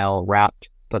serendipity style, wrapped,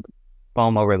 put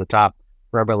foam over the top,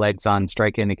 rubber legs on,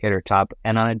 strike indicator top.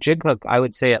 And on a jig hook, I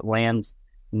would say it lands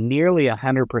nearly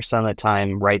 100% of the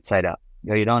time right side up.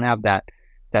 You don't have that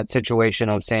situation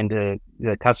of saying to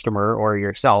the customer or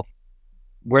yourself,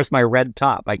 where's my red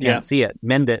top? I can't see it.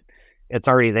 Mend it. It's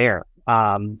already there.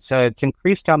 So it's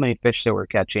increased how many fish that we're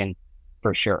catching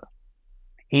for sure.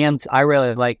 And I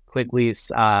really like Quigley's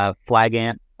flag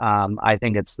ant. I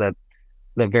think it's the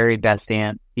very best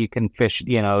ant. You can fish,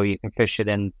 you can fish it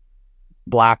in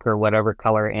black or whatever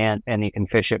color ant, and you can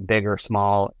fish it big or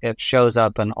small. It shows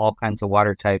up in all kinds of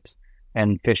water types,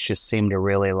 and fish just seem to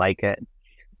really like it.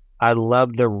 I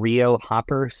love the Rio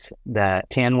hoppers, the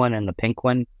tan one and the pink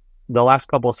one. The last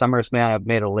couple of summers, man, I've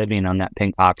made a living on that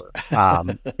pink hopper.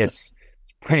 It's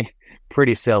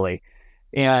pretty silly.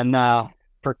 And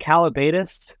for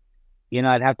Callibatus,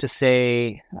 I'd have to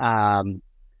say,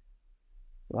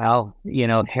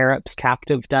 Harrop's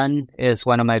Captive Dun is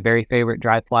one of my very favorite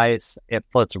dry flies. It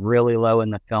floats really low in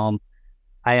the film.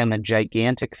 I am a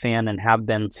gigantic fan and have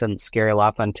been since Gary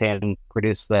LaFontaine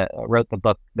wrote the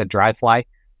book, The Dry Fly,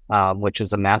 which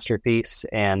is a masterpiece.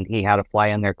 And he had a fly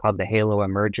in there called the Halo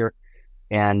Emerger.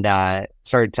 And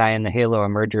started tying the Halo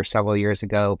Emerger several years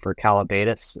ago for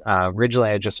Callibatus.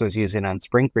 Originally, I just was using on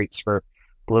spring creeks for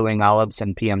blueing olives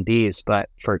and PMDs, but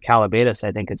for Callibatus,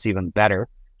 I think it's even better.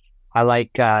 I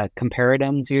like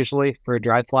comparidums usually for a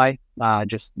dry fly,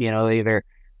 either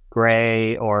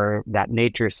gray or that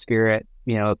nature spirit.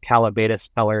 Callibatus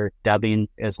color dubbing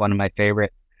is one of my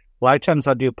favorites. A lot of times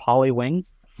I'll do poly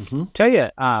wings. Mm-hmm. Tell you,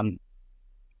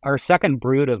 our second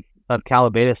brood of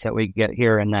Callibatus that we get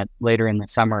here and that later in the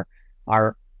summer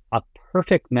are a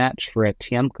perfect match for a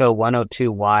Tiemco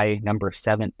 102Y number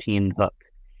 17 hook.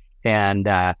 And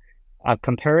a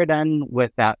comparidon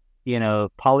with that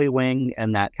polywing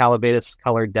and that calabatus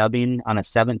colored dubbing on a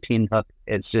 17 hook,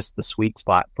 it's just the sweet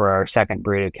spot for our second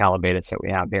breed of calabatus that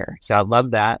we have here. So I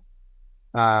love that.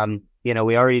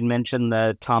 We already mentioned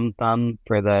the Tom Thumb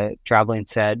for the traveling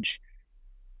sedge.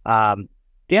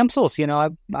 Damsels,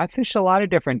 I fished a lot of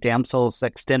different damsels,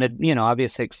 extended,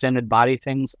 obviously extended body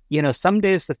things. Some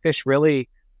days the fish really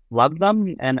love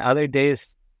them, and other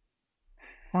days,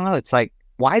 well, it's like,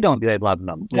 why don't they love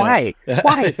them? Why?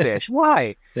 Why fish?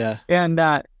 Why? Yeah. And,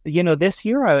 this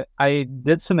year I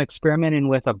did some experimenting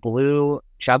with a blue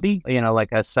chubby,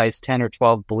 like a size 10 or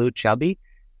 12 blue chubby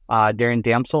during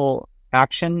damsel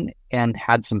action, and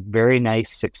had some very nice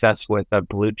success with a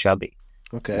blue chubby.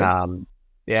 Okay.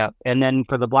 Yeah. And then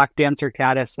for the black dancer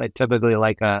caddis, I typically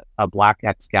like a black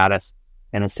X caddis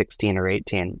and a 16 or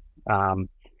 18.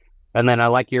 And then I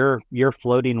like your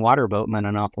floating water boatman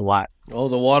an awful lot. Oh,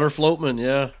 the water floatman,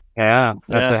 yeah. Yeah,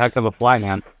 that's a heck of a fly,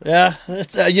 man. Yeah,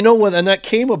 you know what? And that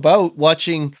came about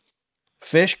watching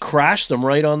fish crash them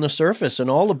right on the surface. And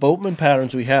all the boatman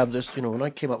patterns we have, this, when I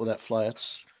came up with that fly,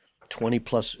 it's 20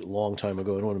 plus, a long time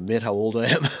ago. I don't want to admit how old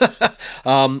I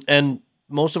am. And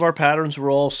most of our patterns were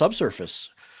all subsurface.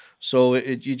 So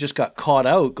you just got caught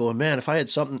out going, man, if I had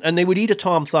something. And they would eat a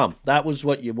Tom Thumb. That was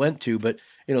what you went to. But,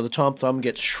 the Tom Thumb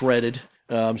gets shredded.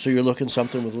 So you're looking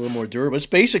something with a little more durable. It's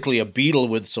basically a beetle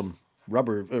with some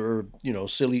rubber or,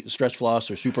 silly stretch floss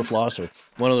or super floss or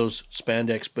one of those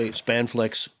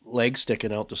Spanflex legs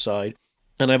sticking out the side.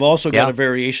 And I've also got a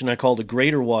variation I call the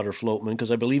greater water floatman,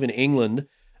 because I believe in England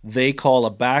they call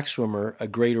a backswimmer a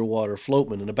greater water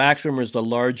floatman. And a backswimmer is the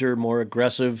larger, more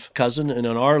aggressive cousin. And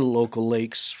in our local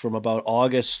lakes, from about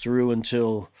August through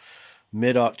until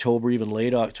mid-October, even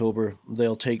late October,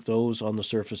 they'll take those on the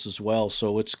surface as well.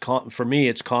 So for me,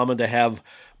 it's common to have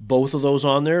both of those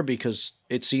on there, because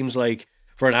it seems like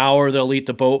for an hour they'll eat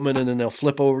the boatman and then they'll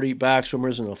flip over to eat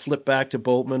backswimmers and they'll flip back to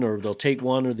boatman, or they'll take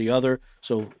one or the other.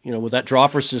 So, with that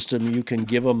dropper system, you can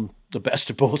give them the best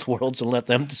of both worlds and let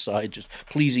them decide, just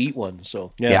please eat one.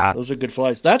 So yeah. Those are good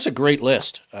flies. That's a great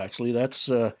list, actually. That's,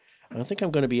 I think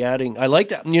I'm going to be adding, I like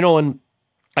that. And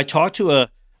I talked to a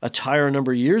tire a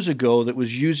number of years ago that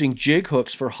was using jig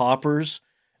hooks for hoppers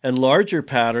and larger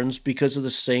patterns because of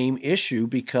the same issue,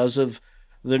 because of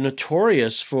they're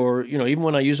notorious for, even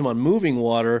when I use them on moving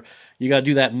water, you got to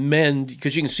do that mend,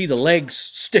 because you can see the legs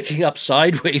sticking up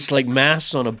sideways like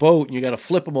masts on a boat, and you got to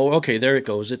flip them over. Okay, there it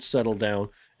goes. It's settled down.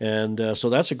 And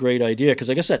so that's a great idea, because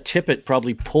I guess that tippet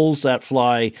probably pulls that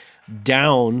fly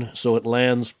down so it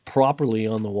lands properly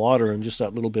on the water, and just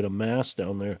that little bit of mass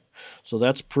down there. So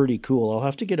that's pretty cool. I'll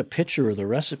have to get a picture of the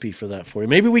recipe for that for you.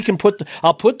 Maybe we can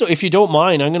if you don't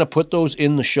mind, I'm going to put those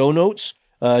in the show notes.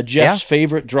 Jeff's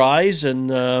favorite dries,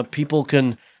 and people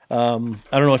can, I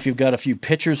don't know if you've got a few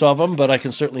pictures of them, but I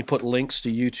can certainly put links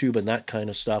to YouTube and that kind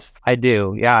of stuff. I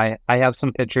do. Yeah, I have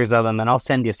some pictures of them, and I'll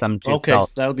send you some too. Okay,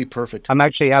 that'll be perfect. I'm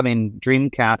actually having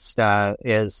Dreamcast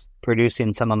is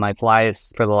producing some of my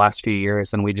flies for the last few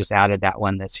years, and we just added that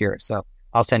one this year. So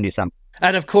I'll send you some.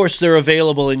 And of course, they're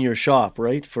available in your shop,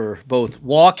 right? For both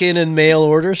walk-in and mail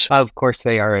orders? Of course,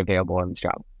 they are available in the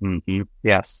shop. Mm-hmm.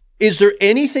 Yes. Is there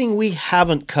anything we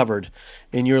haven't covered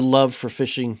in your love for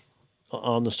fishing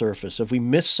on the surface? If we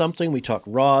missed something, we talked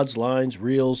rods, lines,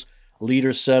 reels,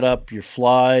 leader setup, your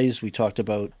flies. We talked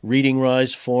about reading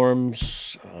rise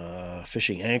forms,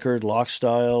 fishing anchored, lock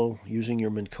style, using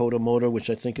your Minn Kota motor, which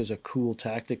I think is a cool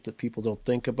tactic that people don't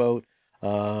think about.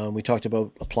 We talked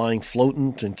about applying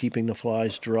floatant and keeping the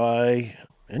flies dry.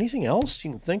 Anything else you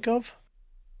can think of?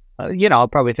 I'll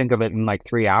probably think of it in like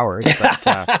 3 hours.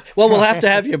 But, well, we'll have to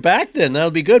have you back then. That'll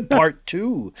be good. Part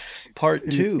two.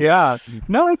 Yeah.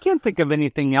 No, I can't think of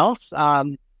anything else. I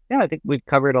think we've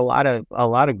covered a lot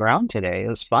of ground today. It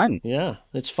was fun. Yeah,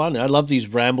 it's fun. I love these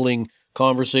rambling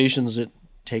conversations that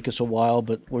take us a while,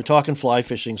 but we're talking fly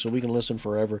fishing, so we can listen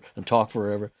forever and talk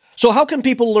forever. So how can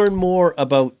people learn more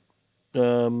about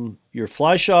your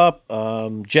fly shop?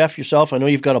 Jeff, yourself, I know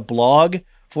you've got a blog,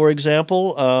 for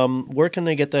example. Where can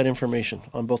they get that information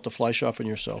on both the fly shop and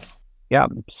yourself? Yeah.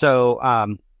 So,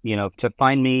 to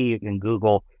find me, you can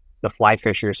Google the Fly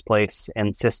Fisher's Place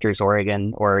in Sisters,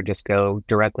 Oregon, or just go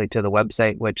directly to the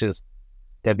website, which is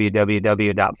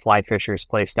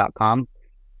www.flyfishersplace.com.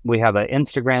 We have an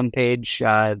Instagram page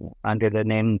under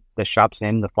the shop's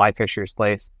name, the Fly Fisher's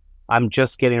Place. I'm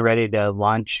just getting ready to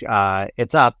launch.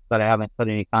 It's up, but I haven't put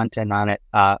any content on it.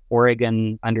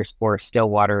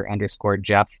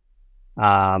 Oregon_Stillwater_Jeff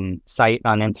site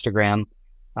on Instagram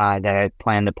that I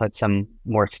plan to put some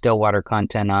more Stillwater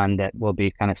content on that will be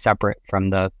kind of separate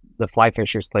from the Fly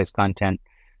Fisher's Place content.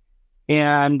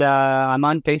 And I'm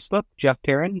on Facebook, Jeff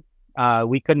Perin.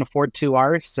 We couldn't afford 2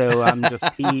 R's, so I'm just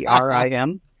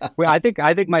Perim. Well, I think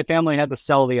my family had to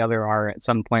sell the other R at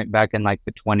some point back in like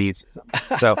the 20s or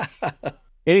something. So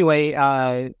anyway,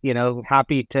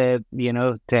 happy to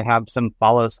have some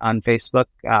follows on Facebook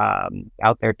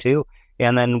out there too.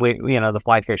 And then the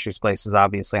Fly Fishers Place is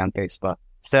obviously on Facebook.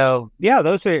 So yeah,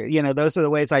 those are the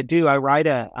ways I do. I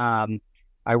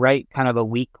write kind of a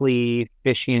weekly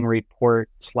fishing report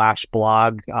 /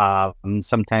 blog.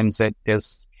 Sometimes it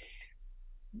is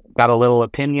got a little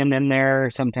opinion in there.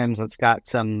 Sometimes it's got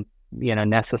some,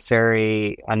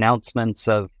 necessary announcements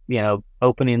of,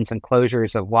 openings and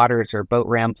closures of waters or boat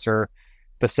ramps or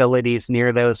facilities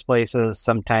near those places.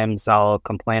 Sometimes I'll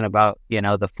complain about,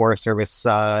 the Forest Service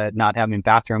not having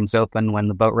bathrooms open when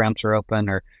the boat ramps are open,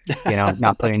 or,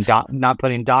 not putting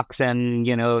docks in,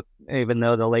 even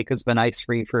though the lake has been ice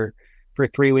free for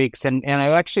 3 weeks. And I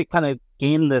actually kind of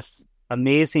gained this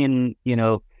amazing,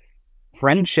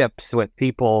 friendships with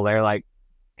people. They're like,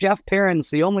 Jeff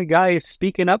Perin's the only guy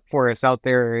speaking up for us out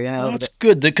there. That's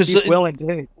good, because he's willing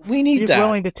to. We need he's that.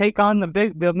 Willing to take on the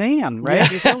man, right? Yeah.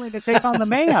 He's willing to take on the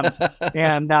man.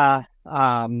 And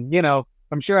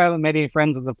I'm sure I haven't made any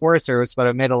friends with the Forest Service, but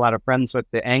I've made a lot of friends with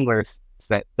the anglers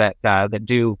that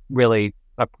do really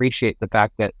appreciate the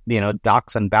fact that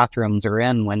docks and bathrooms are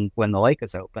in when the lake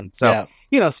is open. So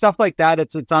stuff like that.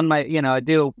 It's on my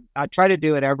I try to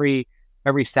do it every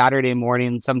Saturday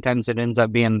morning. Sometimes it ends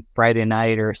up being Friday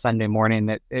night or Sunday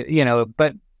morning.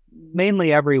 But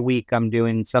mainly every week I'm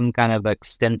doing some kind of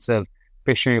extensive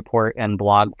fishing report and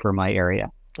blog for my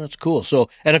area. That's cool. So,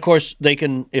 and of course they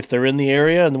can, if they're in the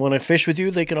area and want to fish with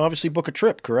you, they can obviously book a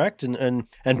trip, correct? And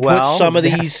put some of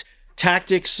these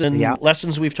tactics and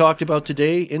lessons we've talked about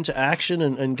today into action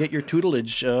and get your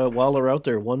tutelage while they're out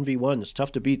there 1v1. It's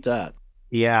tough to beat that.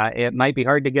 Yeah, it might be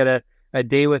hard to get a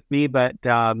day with me, but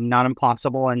not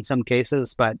impossible in some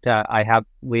cases. But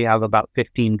we have about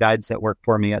 15 guides that work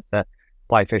for me at the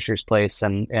Fly Fishers Place,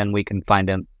 and we can find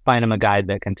them a guide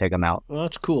that can take them out. Well,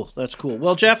 that's cool. That's cool.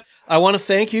 Well, Jeff, I want to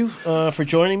thank you for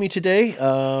joining me today.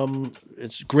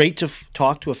 It's great to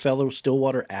talk to a fellow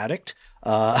Stillwater addict.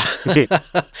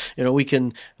 We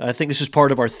can, I think this is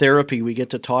part of our therapy. We get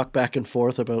to talk back and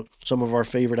forth about some of our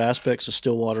favorite aspects of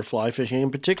Stillwater fly fishing,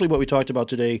 and particularly what we talked about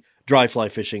today, dry fly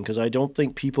fishing, because I don't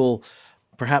think people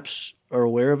perhaps are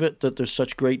aware of it, that there's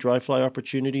such great dry fly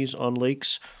opportunities on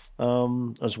lakes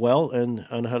as well,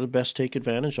 and how to best take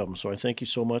advantage of them. So I thank you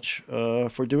so much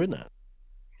for doing that.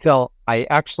 Phil, I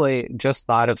actually just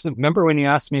thought of, remember when you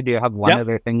asked me, do you have one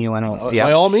other thing you want to?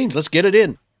 By all means, let's get it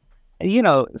in.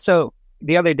 So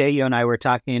the other day, you and I were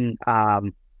talking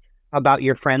about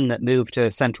your friend that moved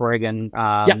to Central Oregon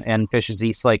and fishes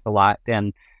East Lake a lot.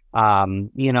 And,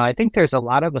 I think there's a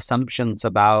lot of assumptions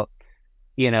about,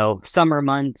 summer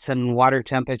months and water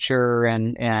temperature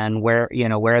and where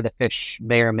the fish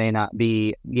may or may not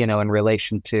be, in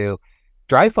relation to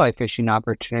dry fly fishing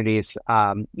opportunities.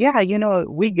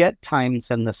 We get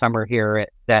times in the summer here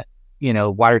that,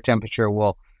 water temperature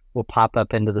will pop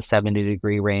up into the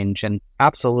 70-degree range, and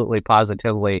absolutely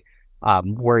positively,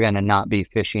 we're going to not be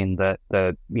fishing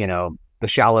the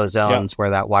shallow zones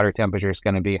where that water temperature is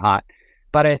going to be hot.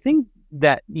 But I think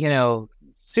that,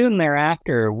 soon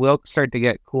thereafter, we'll start to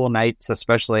get cool nights,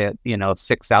 especially at,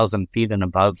 6,000 feet and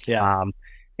above. Yeah.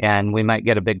 And we might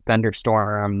get a big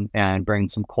thunderstorm and bring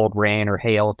some cold rain or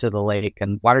hail to the lake,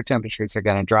 and water temperatures are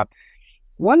going to drop.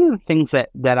 One of the things that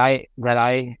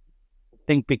I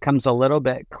think becomes a little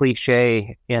bit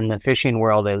cliche in the fishing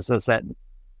world is that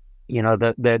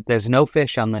there's no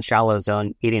fish on the shallow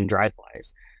zone eating dry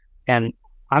flies, and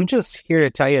I'm just here to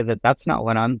tell you that that's not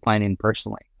what I'm finding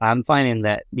personally. I'm finding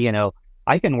that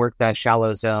I can work that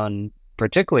shallow zone,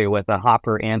 particularly with a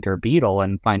hopper, ant, or beetle,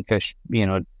 and find fish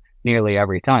nearly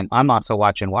every time. I'm also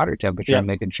watching water temperature and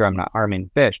making sure I'm not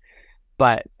harming fish.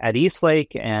 But at East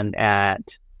Lake and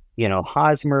at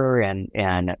Hosmer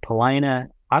and at Paulina,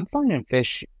 I'm finding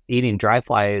fish eating dry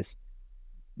flies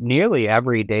nearly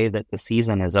every day that the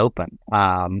season is open,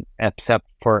 except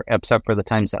for the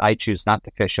times that I choose not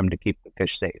to fish them to keep the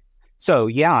fish safe. So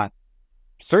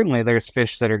certainly there's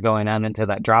fish that are going on into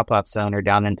that drop-off zone or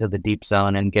down into the deep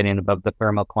zone and getting above the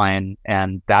thermocline,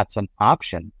 and that's an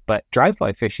option. But dry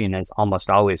fly fishing is almost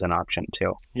always an option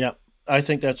too. Yeah. I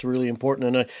think that's really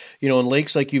important. And, in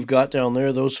lakes like you've got down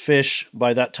there, those fish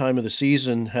by that time of the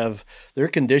season they're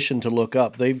conditioned to look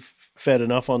up. They've fed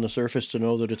enough on the surface to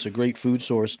know that it's a great food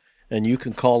source, and you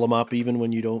can call them up even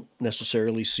when you don't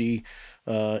necessarily see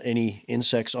any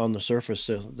insects on the surface.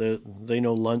 They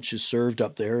know lunch is served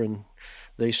up there, and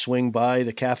they swing by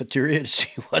the cafeteria to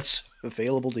see what's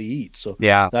available to eat. So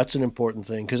that's an important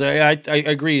thing, because I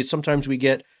agree. Sometimes we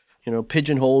get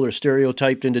pigeonholed or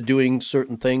stereotyped into doing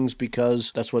certain things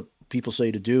because that's what people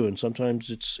say to do. And sometimes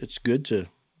it's good to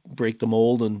break the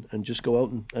mold and just go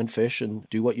out and fish and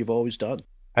do what you've always done.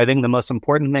 I think the most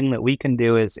important thing that we can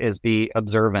do is be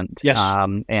observant. Yes.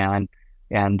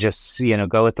 And just,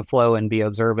 go with the flow and be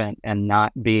observant and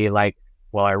not be like,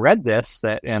 well, I read this,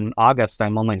 that in August,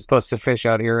 I'm only supposed to fish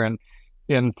out here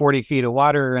in 40 feet of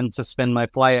water and suspend my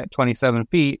fly at 27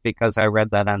 feet because I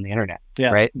read that on the internet.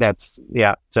 Yeah. Right.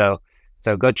 So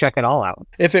go check it all out.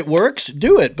 If it works,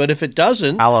 do it. But if it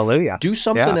doesn't, hallelujah, do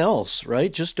something else,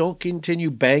 right? Just don't continue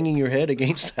banging your head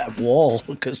against that wall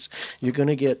because you're going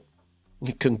to get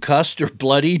concussed or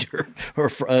bloodied or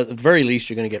at the very least,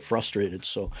 you're going to get frustrated.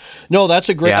 So no, that's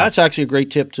actually a great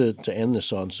tip to end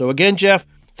this on. So again, Jeff,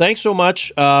 thanks so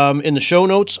much. In the show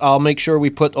notes, I'll make sure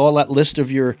we put all that list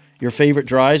of your favorite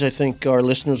dries. I think our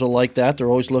listeners will like that.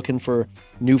 They're always looking for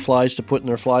new flies to put in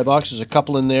their fly box. There's a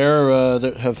couple in there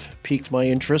that have piqued my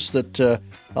interest that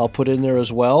I'll put in there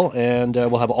as well. And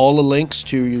we'll have all the links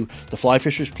to the Fly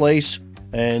Fisher's Place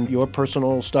and your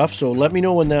personal stuff. So let me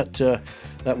know when that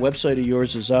website of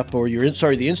yours is up, or the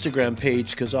Instagram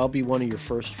page, because I'll be one of your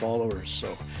first followers.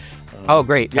 So. Oh,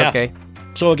 great. Yeah. Okay.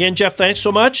 So again, Jeff, thanks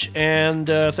so much. And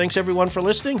thanks everyone for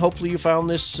listening. Hopefully you found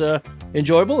this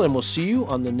enjoyable, and we'll see you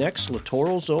on the next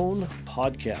Littoral Zone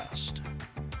podcast.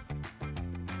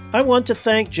 I want to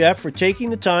thank Jeff for taking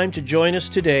the time to join us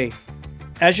today.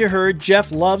 As you heard,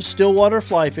 Jeff loves stillwater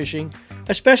fly fishing,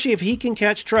 especially if he can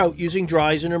catch trout using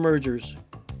dries and emergers.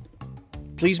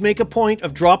 Please make a point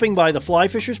of dropping by the Fly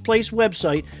Fisher's Place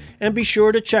website and be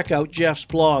sure to check out Jeff's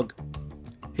blog.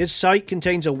 His site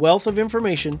contains a wealth of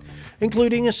information,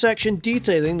 including a section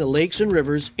detailing the lakes and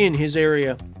rivers in his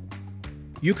area.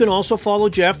 You can also follow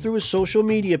Jeff through his social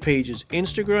media pages,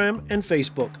 Instagram and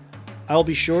Facebook. I'll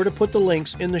be sure to put the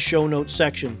links in the show notes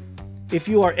section. If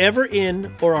you are ever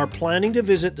in or are planning to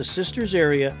visit the Sisters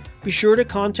area, be sure to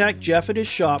contact Jeff at his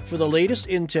shop for the latest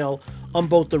intel on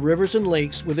both the rivers and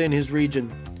lakes within his region.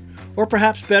 Or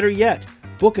perhaps better yet,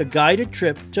 book a guided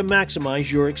trip to maximize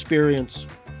your experience.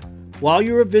 While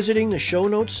you are visiting the show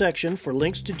notes section for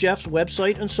links to Jeff's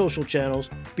website and social channels,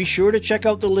 be sure to check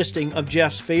out the listing of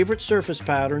Jeff's favorite surface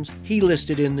patterns he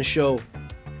listed in the show.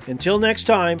 Until next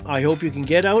time, I hope you can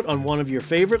get out on one of your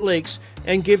favorite lakes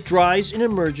and give dries and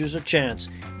emergers a chance,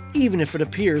 even if it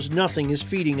appears nothing is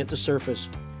feeding at the surface.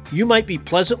 You might be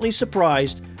pleasantly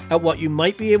surprised at what you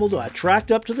might be able to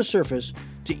attract up to the surface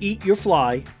to eat your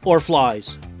fly or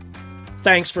flies.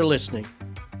 Thanks for listening.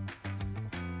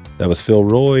 That was Phil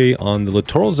Roy on the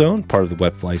Littoral Zone, part of the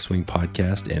Wet Fly Swing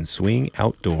podcast and Swing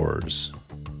Outdoors.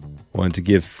 Wanted to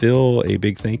give Phil a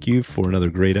big thank you for another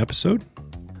great episode.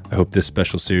 I hope this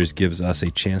special series gives us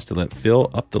a chance to let Phil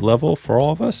up the level for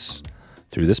all of us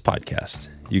through this podcast.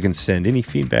 You can send any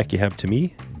feedback you have to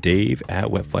me,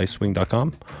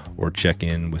 dave@wetflyswing.com, or check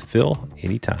in with Phil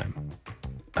anytime.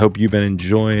 I hope you've been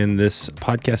enjoying this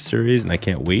podcast series, and I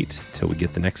can't wait till we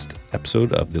get the next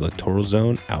episode of the Littoral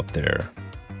Zone out there.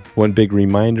 One big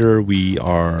reminder, we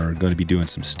are going to be doing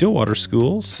some Stillwater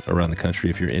schools around the country.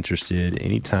 If you're interested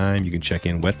anytime, you can check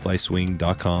in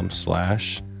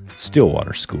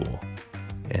wetflyswing.com/Stillwater School,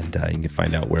 and you can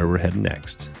find out where we're heading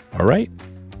next. All right.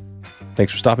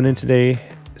 Thanks for stopping in today.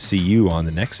 See you on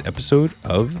the next episode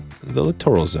of the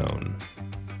Littoral Zone.